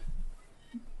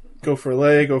 Go for a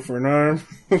leg, go for an arm.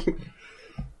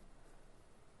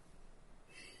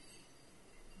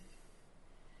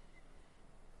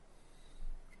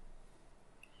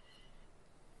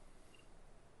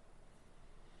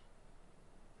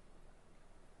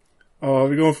 Oh,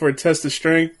 we're going for a test of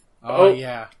strength. Oh,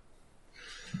 yeah.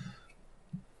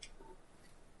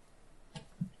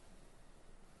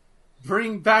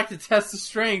 Bring back the test of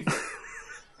strength.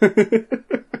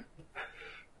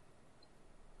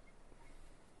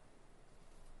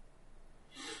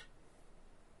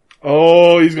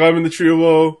 Oh, he's got him in the trio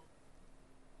blow.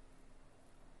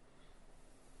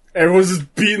 Everyone's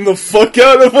just beating the fuck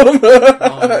out of him.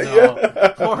 Oh, no. Yeah.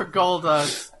 Poor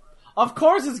Goldust. Of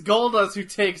course it's Goldust who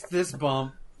takes this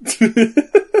bump.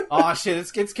 Oh, shit,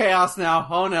 it's chaos now.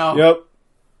 Oh, no. Yep.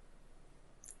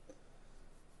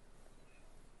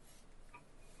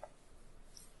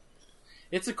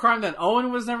 It's a crime that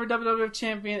Owen was never WWF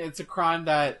champion. It's a crime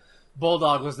that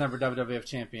Bulldog was never WWF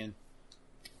champion.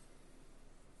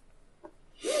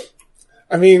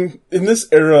 I mean, in this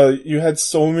era, you had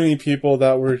so many people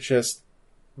that were just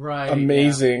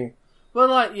amazing. Yeah. But,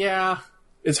 like, yeah.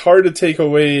 It's hard to take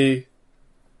away...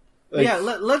 Like, yeah,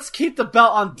 let's keep the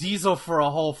belt on Diesel for a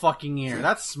whole fucking year.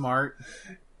 That's smart.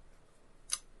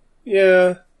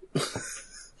 Yeah.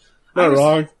 Not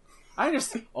wrong. I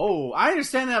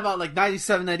understand that about, like,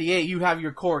 97, 98, you have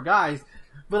your core guys.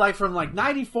 But, like, from, like,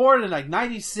 94 to, like,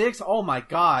 96, oh my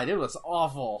god, it was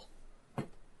awful.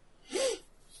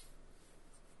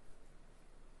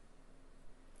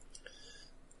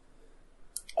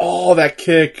 Oh, that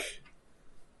kick.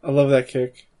 I love that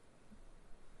kick.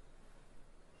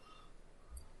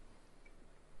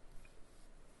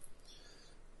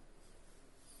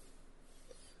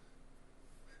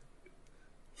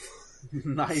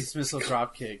 Nice missile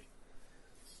drop kick.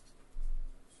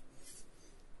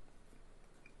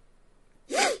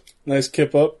 Nice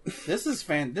kip up. This is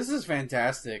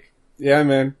fantastic. Yeah,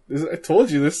 man. I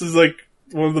told you, this is like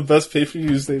one of the best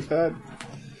pay-per-views they've had.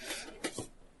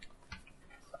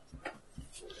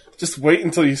 Just wait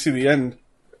until you see the end.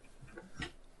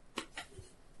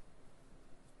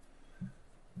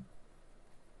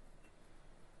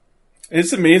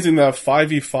 It's amazing that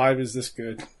 5v5 is this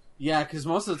good. Yeah, because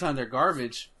most of the time they're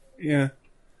garbage. Yeah.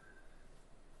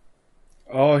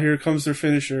 Oh, here comes their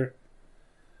finisher.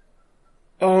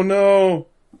 Oh, no.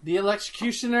 The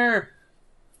Electrocutioner.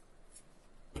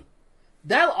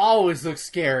 That always looks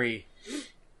scary.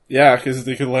 Yeah, because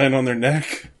they could land on their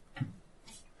neck.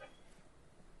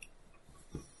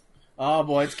 Oh,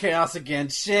 boy, it's chaos again.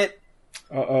 Shit.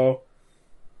 Uh-oh.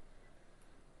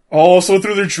 Oh, so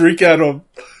threw their drink at him.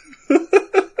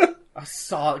 I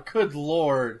saw it. Good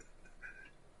lord.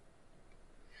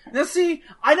 Now, see,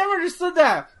 I never understood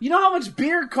that. You know how much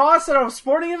beer costs at a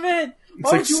sporting event?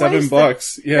 It's like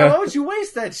 $7. Yeah. Why would you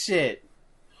waste that shit?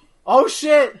 Oh,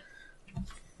 shit.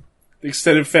 The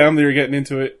extended family are getting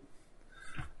into it.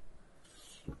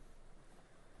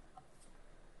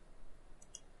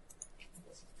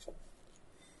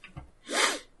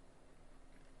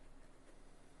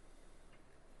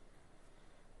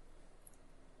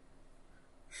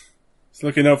 He's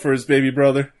looking out for his baby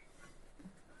brother.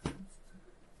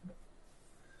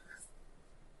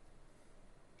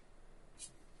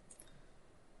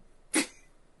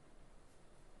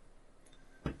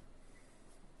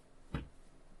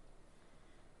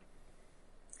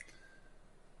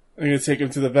 I'm going to take him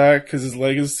to the back because his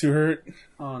leg is too hurt.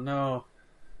 Oh, no.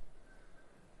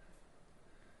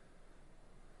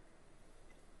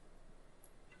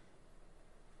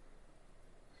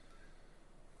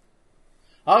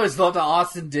 I always thought that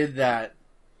Austin did that.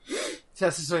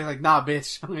 Tessa's like, nah,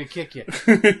 bitch, I'm going to kick you.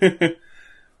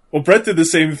 Well, Brett did the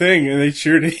same thing, and they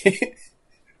cheered it.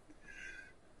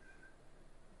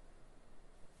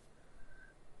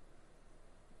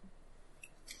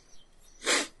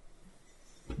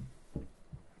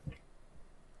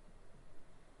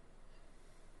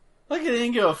 Like, they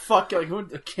didn't give a fuck. Like, when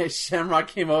Shamrock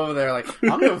came over there, like, I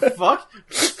don't give a fuck.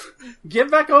 Get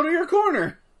back over to your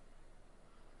corner.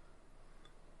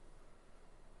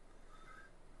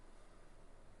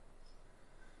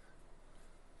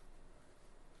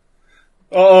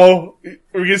 Oh,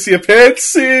 we're gonna see a pants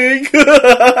sing.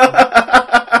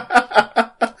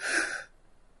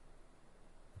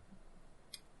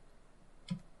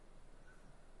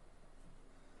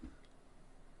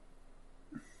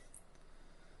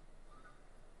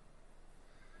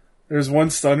 There's one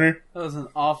stunner. That was an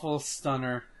awful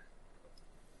stunner.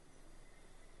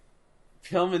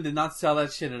 Pillman did not sell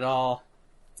that shit at all.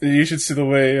 You should see the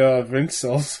way Vince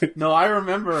sells it. No, I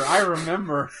remember. I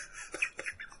remember.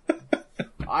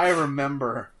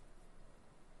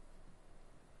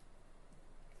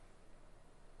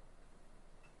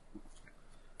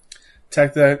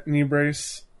 Attack that knee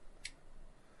brace.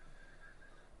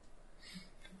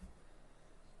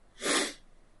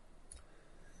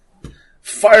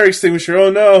 Fire extinguisher, oh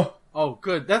no. Oh,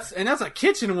 good. That's a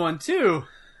kitchen one, too.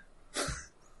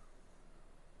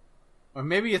 Or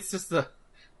maybe it's just the...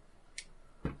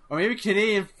 Or maybe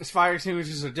Canadian fire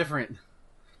extinguishers are different.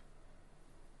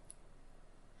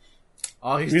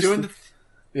 Oh, he's doing the...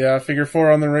 Yeah, figure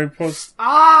 4 on the right post.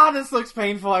 Ah, this looks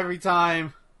painful every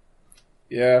time.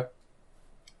 Yeah.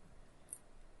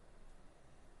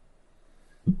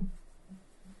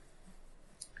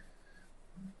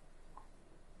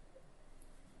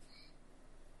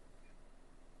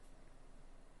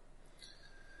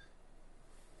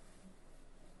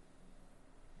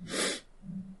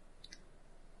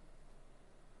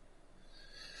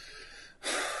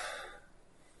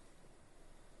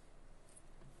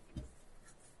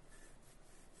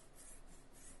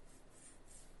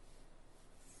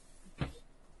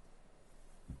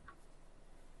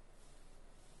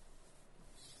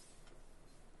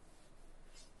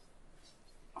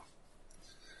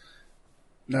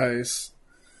 Nice.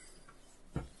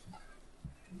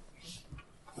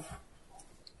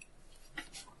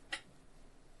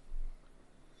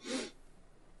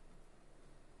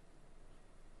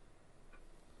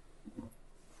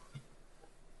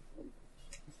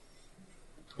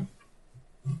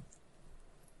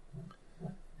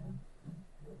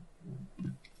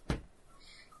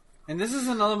 And this is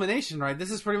an elimination, right?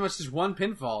 This is pretty much just one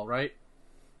pinfall, right?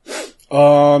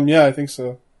 Yeah, I think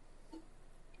so.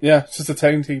 Yeah, it's just a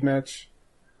tag team match.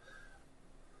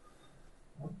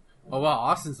 Oh, wow,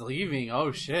 Austin's leaving.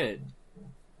 Oh, shit.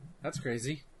 That's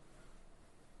crazy.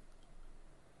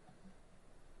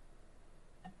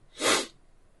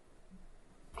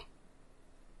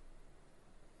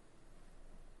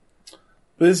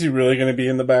 But is he really going to be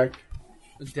in the back?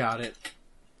 I doubt it.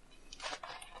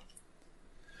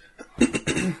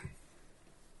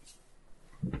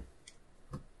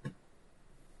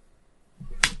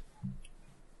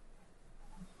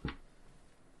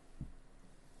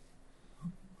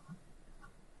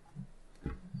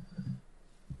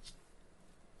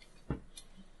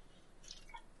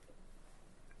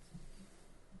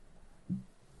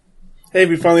 Hey,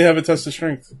 we finally have a test of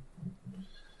strength.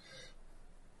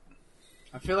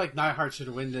 I feel like Neidhart should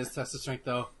win this test of strength,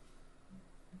 though.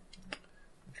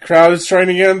 The crowd is trying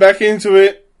to get him back into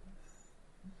it.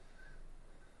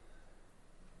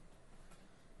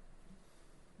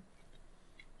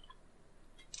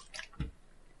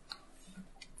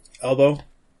 Elbow.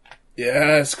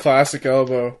 Yes, classic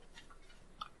elbow.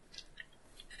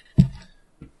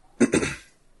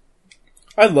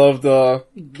 I love the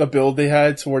build they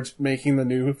had towards making the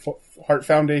new Hart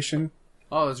Foundation.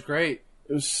 Oh, it was great.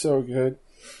 It was so good.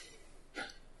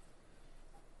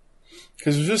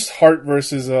 Because it was just Hart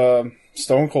versus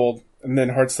Stone Cold. And then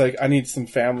Hart's like, I need some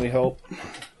family help.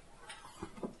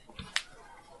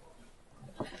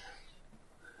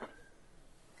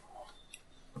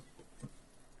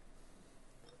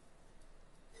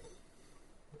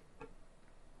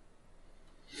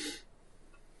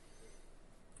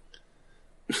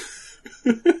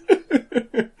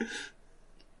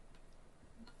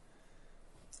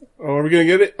 Oh, are we gonna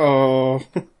get it? Oh,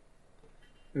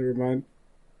 never mind.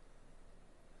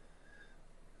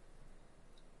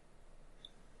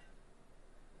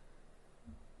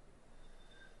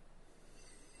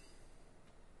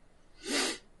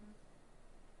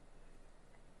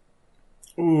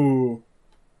 Ooh,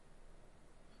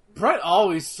 Brett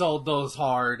always sold those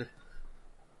hard.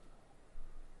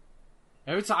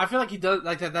 Every time I feel like he does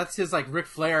like that. That's his like Ric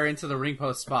Flair into the ring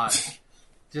post spot.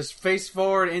 Just face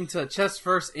forward into chest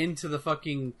first into the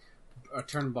fucking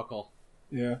turnbuckle.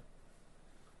 yeah.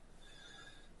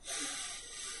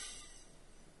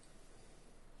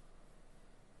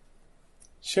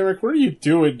 Shamrock, what are you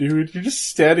doing, dude? You're just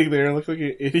standing there and look like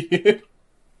an idiot.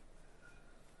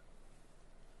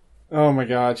 Oh my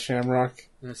god, Shamrock.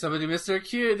 Somebody missed their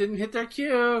cue. Didn't hit their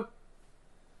cue.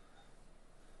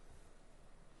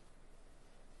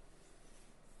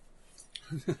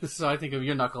 So I think of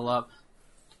your knuckle up.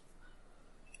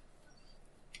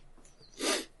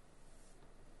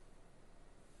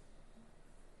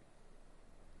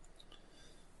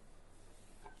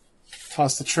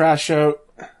 toss the trash out.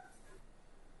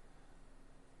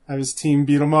 Have his team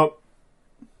beat him up.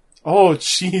 Oh,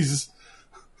 jeez.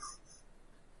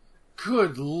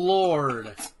 Good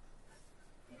lord.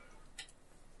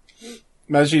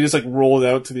 Imagine he just like rolled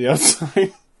out to the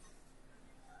outside.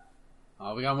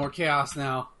 Oh, we got more chaos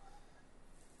now.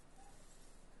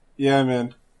 Yeah,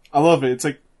 man. I love it. It's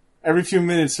like every few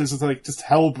minutes there's like just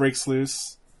hell breaks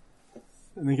loose.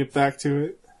 And they get back to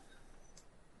it.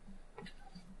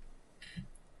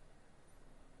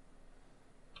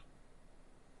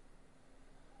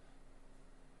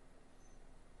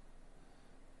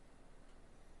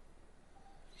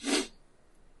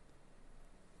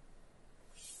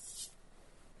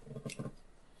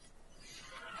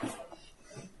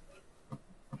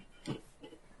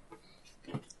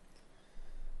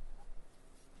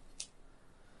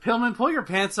 Pillman, pull your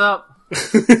pants up.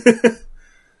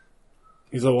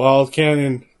 He's a wild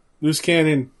cannon. Loose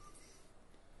cannon.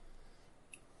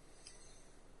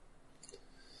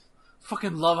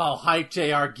 Fucking love how hyped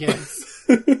JR gets.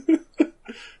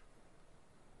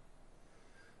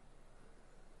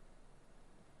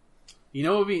 You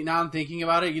know what would be, now I'm thinking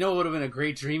about it, you know what would have been a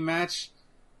great dream match?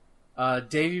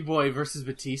 Davey Boy versus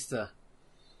Batista.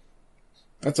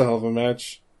 That's a hell of a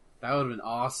match. That would have been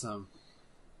awesome.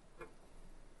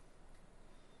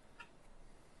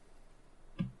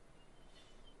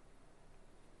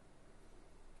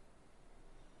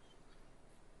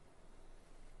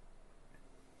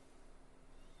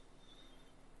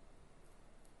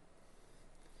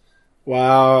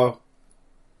 Wow.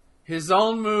 His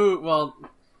own move, well...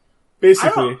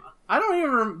 Basically. I don't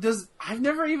even I've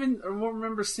never even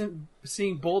remember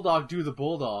seeing Bulldog do the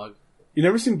Bulldog. You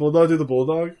never seen Bulldog do the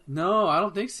Bulldog? No, I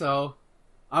don't think so.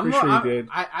 Pretty sure you did.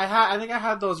 I think I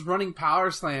had those running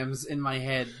power slams in my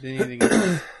head than anything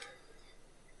else.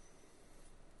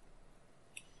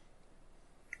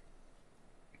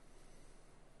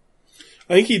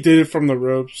 I think he did it from the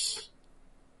ropes.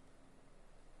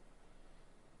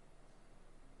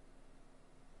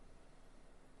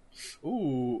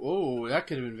 Ooh, that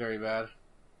could have been very bad.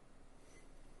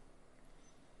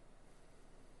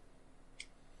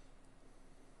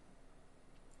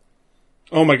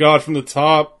 Oh my god, from the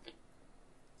top.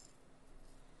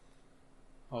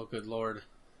 Oh, good lord.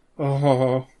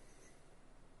 Oh.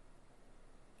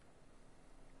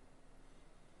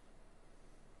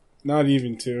 Not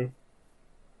even two.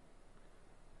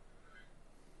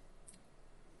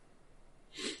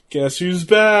 Guess who's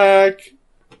back?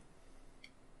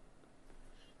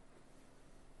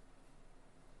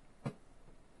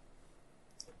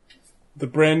 The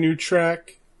brand new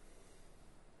track.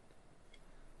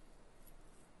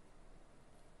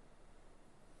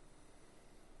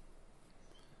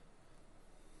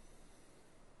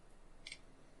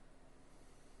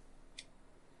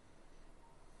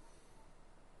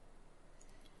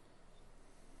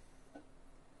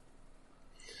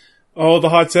 Oh, the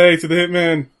hot tag to the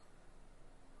Hitman.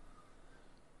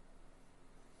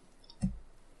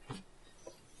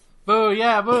 Boo,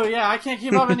 yeah, I can't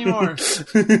keep up anymore.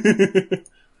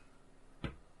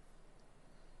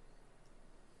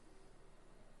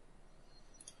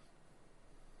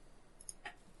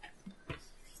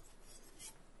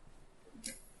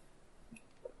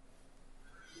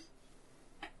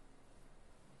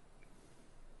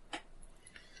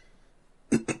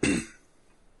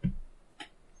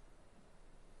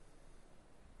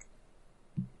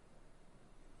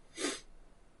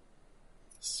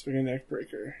 Swing a neck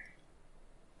breaker.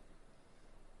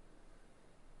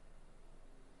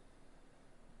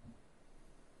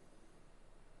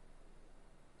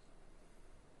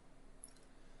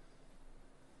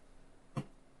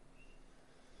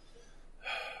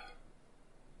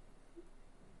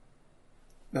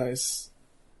 Nice.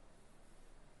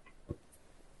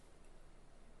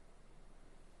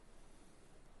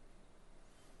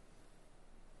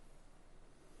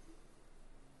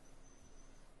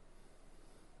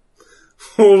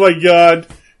 Oh my god.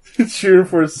 Cheer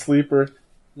for a sleeper.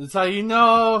 That's how you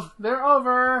know they're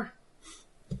over.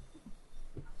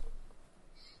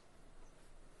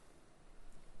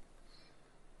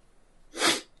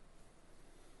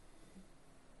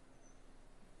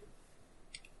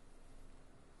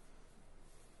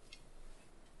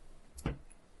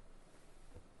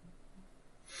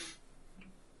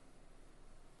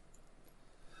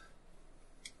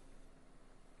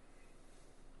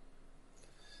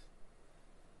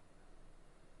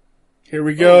 Here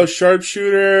we go,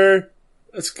 sharpshooter.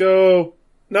 Let's go.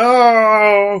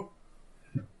 No!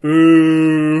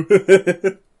 Boo!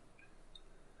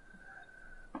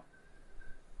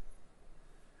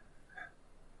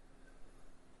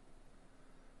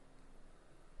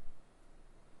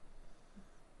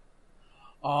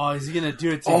 Oh, is he gonna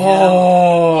do it to him?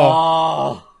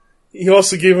 Oh. He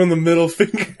also gave him the middle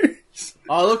finger.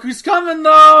 Oh, look who's coming,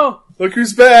 though! Look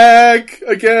who's back!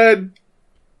 Again!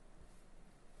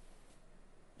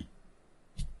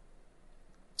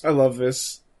 I love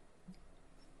this.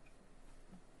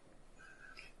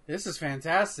 This is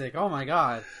fantastic. Oh my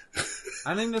god.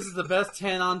 I think this is the best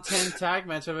 10-on-10 tag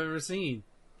match I've ever seen.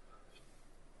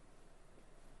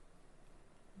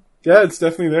 Yeah, it's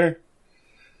definitely there.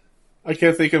 I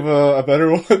can't think of a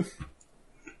better one.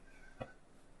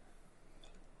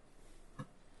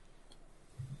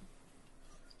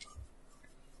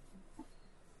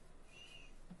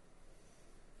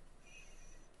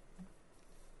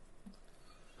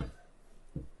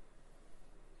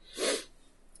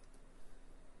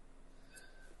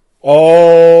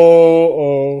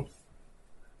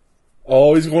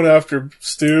 Oh, he's going after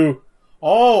Stu.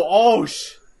 Oh,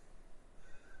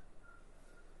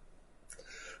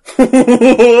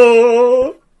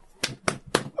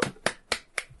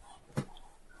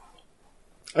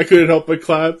 I couldn't help but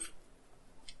clap.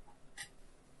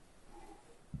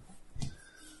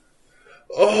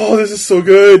 Oh, this is so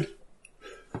good.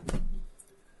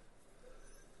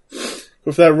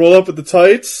 Go for that roll up with the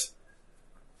tights.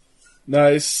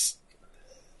 Nice.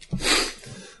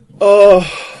 Oh.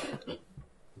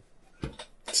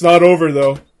 It's not over,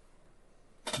 though.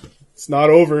 It's not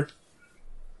over.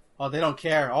 Oh, they don't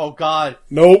care. Oh, God.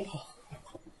 Nope.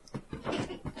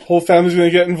 Whole family's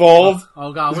gonna get involved.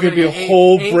 Oh, God. There's gonna be a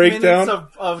whole breakdown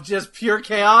of just pure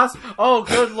chaos. Oh,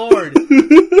 good Lord.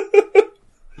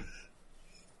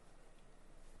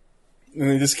 And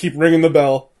they just keep ringing the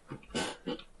bell.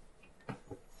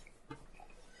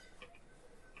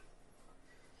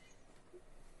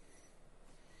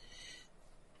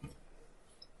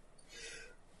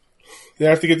 They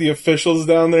have to get the officials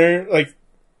down there, like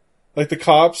the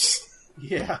cops.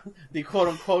 Yeah, the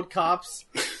quote-unquote cops.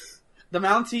 The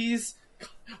Mounties.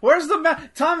 Where's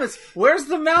the Thomas, where's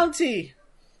the Mountie?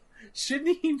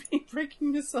 Shouldn't he be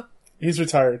breaking this up? He's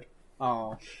retired.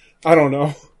 Oh. I don't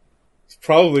know. He's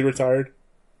probably retired.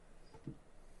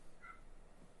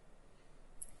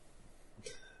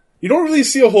 You don't really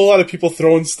see a whole lot of people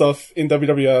throwing stuff in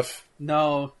WWF.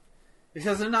 No.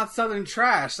 Because they're not Southern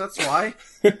trash, that's why.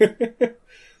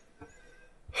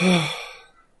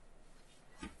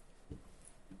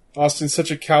 Austin's such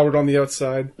a coward on the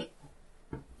outside.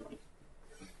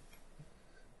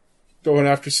 Going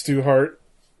after Stu Hart.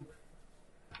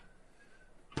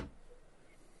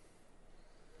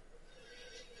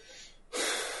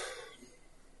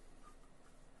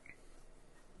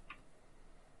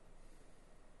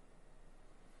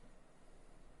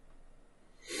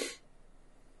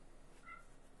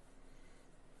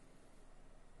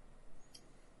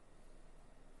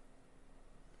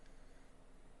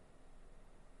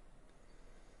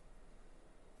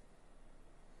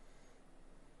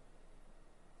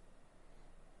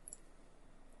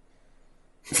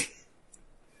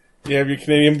 You have your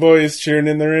Canadian boys cheering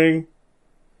in the ring.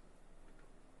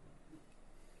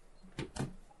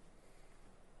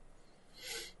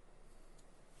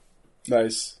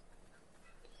 Nice.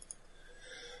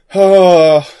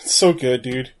 Oh, it's so good,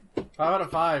 dude. 5 out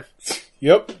of 5.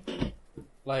 Yep.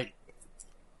 Like,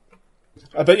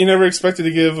 I bet you never expected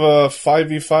to give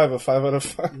 5v5 a 5 out of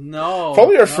 5. no.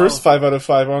 Probably our first 5 out of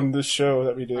 5 on this show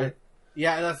that we do.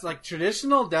 Yeah, that's like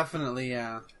traditional, definitely,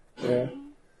 yeah. Yeah.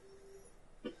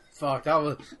 Fuck, that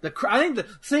was I think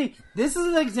see, this is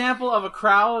an example of a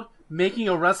crowd making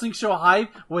a wrestling show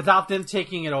hype without them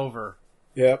taking it over.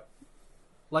 Yep.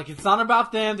 Like, it's not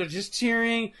about them, they're just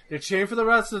cheering, they're cheering for the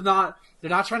rest, they're not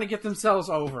trying to get themselves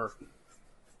over.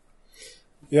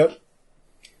 Yep.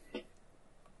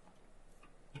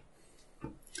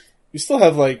 We still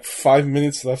have like 5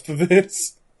 minutes left of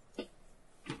this.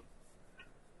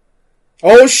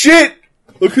 Oh shit!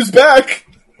 Look who's back!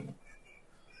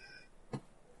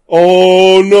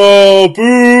 Oh no!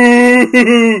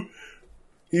 Boo!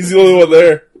 He's the only one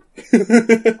there.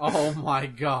 Oh my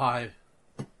god.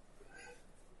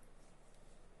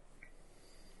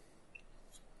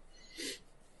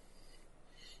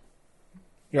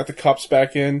 You got the cops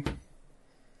back in.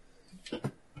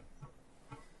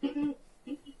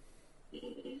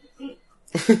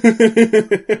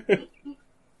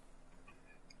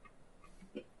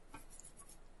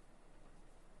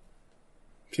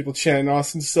 People chanting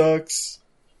Austin sucks.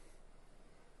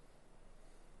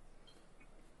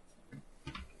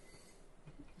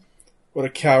 What a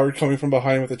coward coming from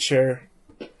behind with a chair.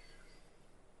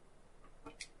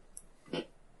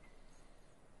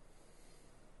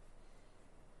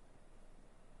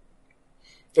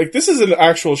 Like, this is an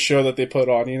actual show that they put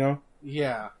on, you know?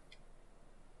 Yeah.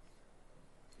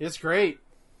 It's great.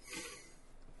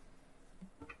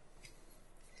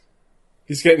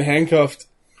 He's getting handcuffed.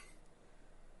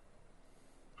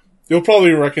 You'll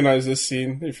probably recognize this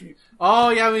scene if you... Oh,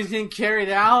 yeah, he's getting carried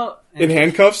out. In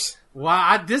handcuffs?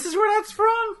 Wow, this is where that's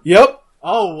from? Yep.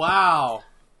 Oh, wow.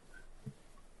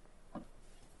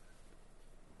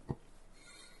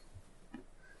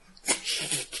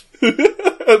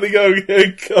 The guy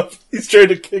handcuffed. He's trying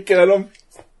to kick at him.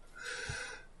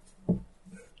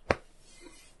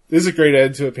 This is a great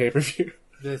end to a pay-per-view.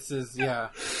 This is, yeah.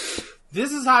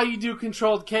 This is how you do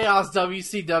Controlled Chaos,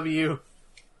 WCW.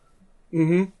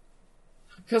 Mm-hmm.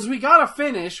 Because we got a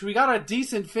finish. We got a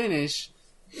decent finish.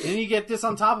 And you get this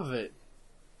on top of it.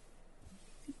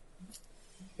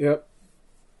 Yep.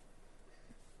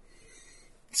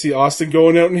 See Austin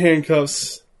going out in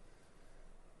handcuffs.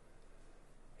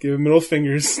 Giving middle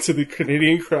fingers to the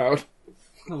Canadian crowd.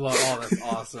 Oh, that's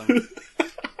awesome.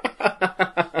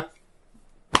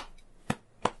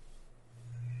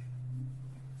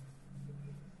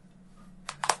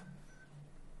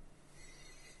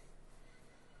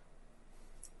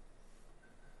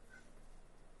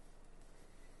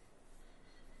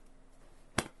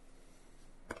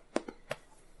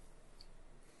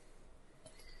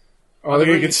 Oh, they're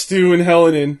gonna get Stu and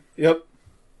Helen in. Yep.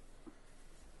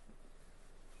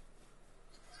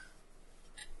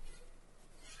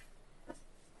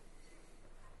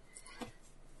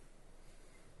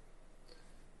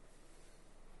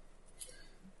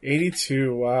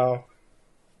 '82. Wow.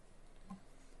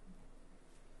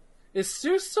 Is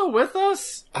Stu still with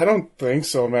us? I don't think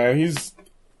so, man. He's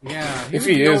Yeah. if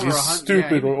he is, he's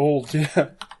stupid or old. Yeah.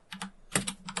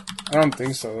 I don't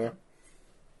think so though.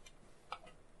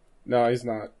 No, he's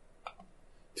not.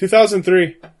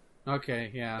 2003.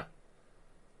 Okay, yeah.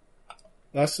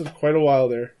 Lasted quite a while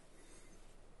there.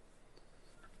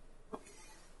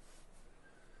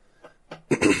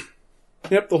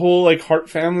 Yep, the whole like Hart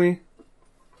family.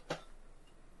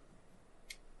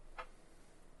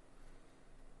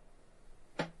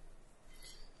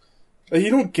 Like, you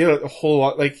don't get a whole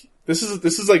lot. Like this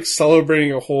is like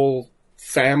celebrating a whole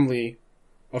family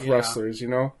of wrestlers. You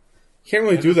know, you can't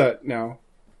really do that now.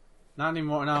 Not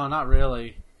anymore. No, not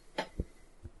really.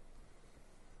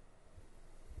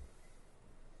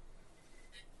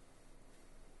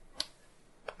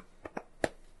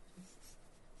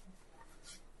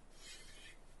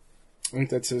 I think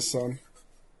that's his son.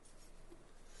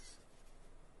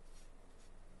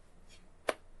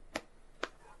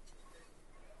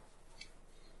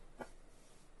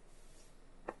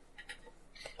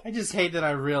 I just hate that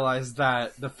I realized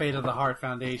that the fate of the Hart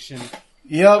Foundation.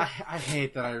 Yep. I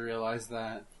hate that I realized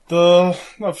that. The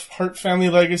Hart family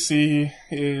legacy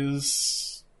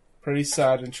is pretty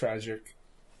sad and tragic.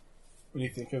 What do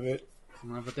you think of it?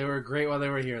 But they were great while they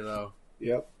were here, though.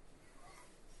 Yep.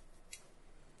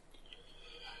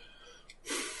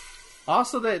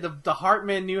 Also, the Hart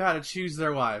men knew how to choose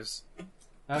their wives.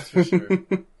 That's for sure.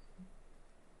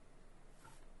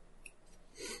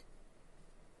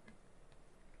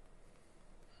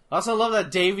 I also love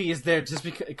that Davey is there just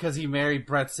because he married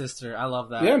Brett's sister. I love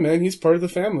that. Yeah, man, he's part of the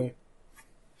family.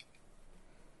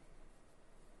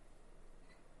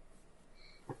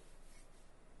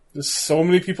 There's so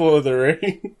many people in the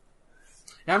ring.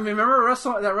 Yeah, I mean, remember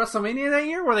that WrestleMania that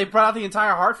year where they brought out the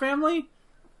entire Hart family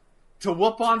to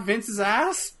whoop on Vince's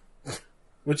ass?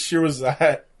 Which year was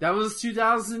that? That was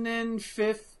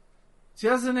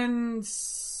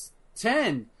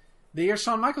 2010, the year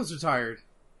Shawn Michaels retired.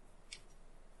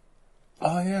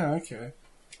 Oh, yeah, okay.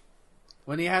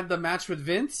 When he had the match with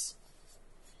Vince?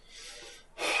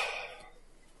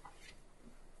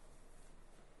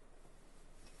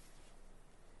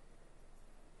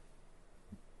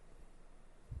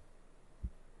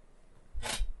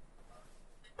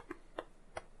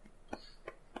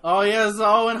 Oh, he has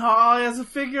Owen Hall. He has a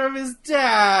figure of his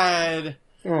dad.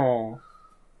 Oh.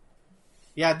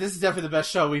 Yeah, this is definitely the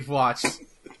best show we've watched.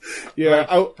 Yeah,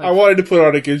 I wanted to put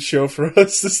on a good show for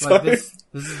us this time. This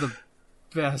is the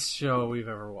best show we've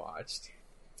ever watched.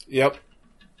 Yep.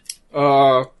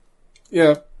 Yeah,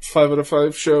 5 out of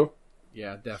 5 show.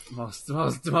 Yeah, most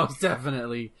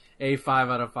definitely a 5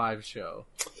 out of 5 show.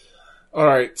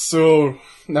 Alright, so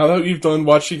now that we've done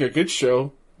watching a good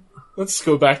show, let's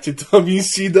go back to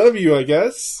WCW, I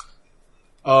guess.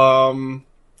 So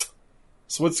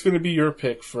what's going to be your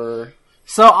pick for...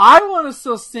 So I want to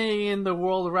still stay in the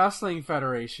World Wrestling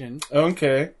Federation.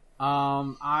 Okay.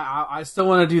 I still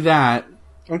want to do that.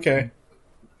 Okay.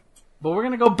 But we're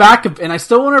going to go back, and I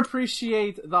still want to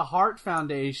appreciate the Hart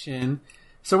Foundation.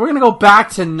 So we're going to go back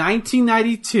to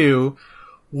 1992.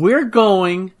 We're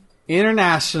going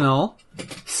international.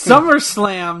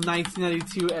 SummerSlam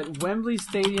 1992 at Wembley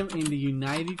Stadium in the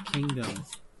United Kingdom.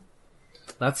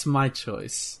 That's my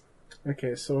choice.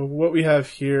 Okay, so what we have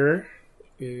here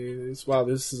is... Wow,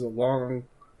 this is a long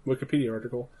Wikipedia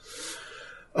article.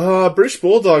 British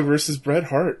Bulldog versus Bret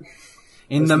Hart.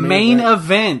 In the main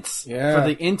event for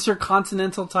the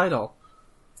Intercontinental title.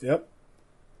 Yep.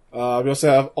 We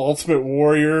also have Ultimate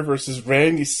Warrior versus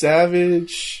Randy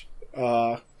Savage.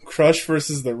 Crush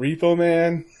versus the Repo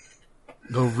Man.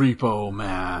 The Repo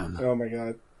Man. Oh my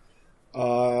god.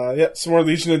 Yeah, some more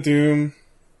Legion of Doom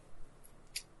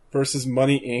versus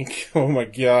Money Inc. Oh my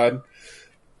god.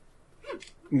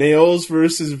 Nails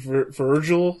versus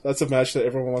Virgil. That's a match that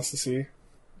everyone wants to see.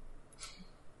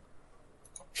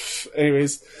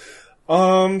 Anyways,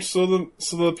 so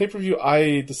the pay-per-view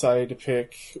I decided to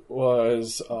pick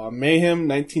was Mayhem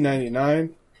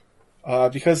 1999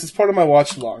 because it's part of my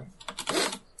watch along.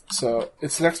 So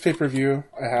it's the next pay-per-view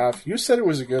I have. You said it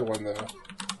was a good one though.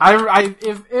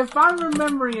 If I'm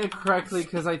remembering it correctly,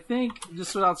 because I think,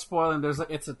 just without spoiling,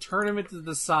 it's a tournament to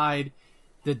decide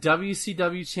the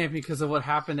WCW champion because of what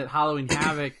happened at Halloween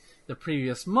Havoc the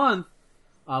previous month,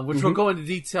 which we'll go into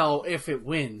detail if it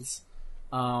wins.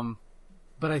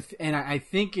 But I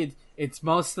think it's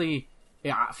mostly,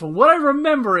 from what I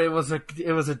remember, it was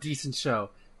a decent show.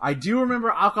 I do remember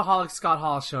Alcoholic Scott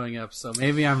Hall showing up, so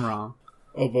maybe I'm wrong.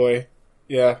 Oh boy,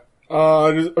 yeah.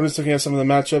 I'm just looking at some of the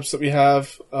matchups that we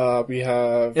have.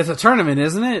 It's a tournament,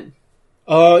 isn't it?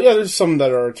 Yeah, there's some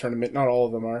that are a tournament. Not all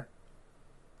of them are.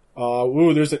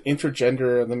 There's an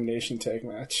intergender elimination tag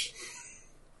match.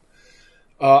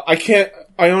 I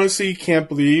honestly can't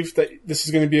believe that this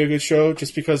is going to be a good show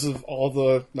just because of all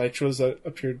the Nitros that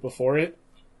appeared before it.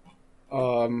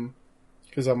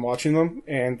 Because I'm watching them,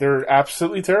 and they're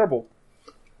absolutely terrible.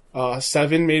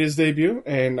 Seven made his debut,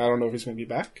 and I don't know if he's going to be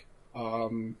back.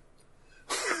 What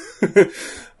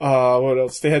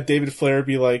else? They had David Flair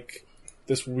be like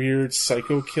this weird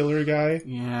psycho killer guy.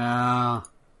 Yeah.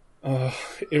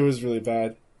 It was really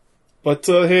bad. But,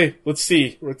 hey, let's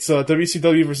see. It's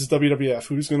WCW versus WWF.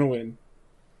 Who's going to win?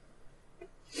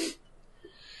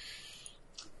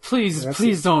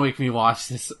 Please don't make me watch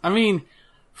this. I mean,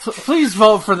 please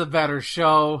vote for the better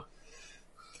show.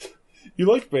 You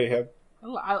like Mayhem.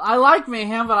 I like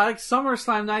Mayhem, but I like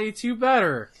SummerSlam 92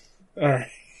 better. Alright.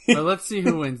 But let's see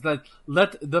who wins.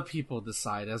 Let the people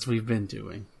decide, as we've been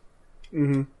doing.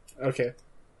 Mm-hmm. Okay.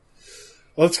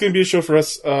 Well, it's going to be a show for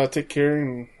us. Take care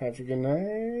and have a good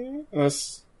night.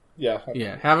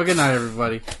 Have a good night,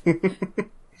 everybody.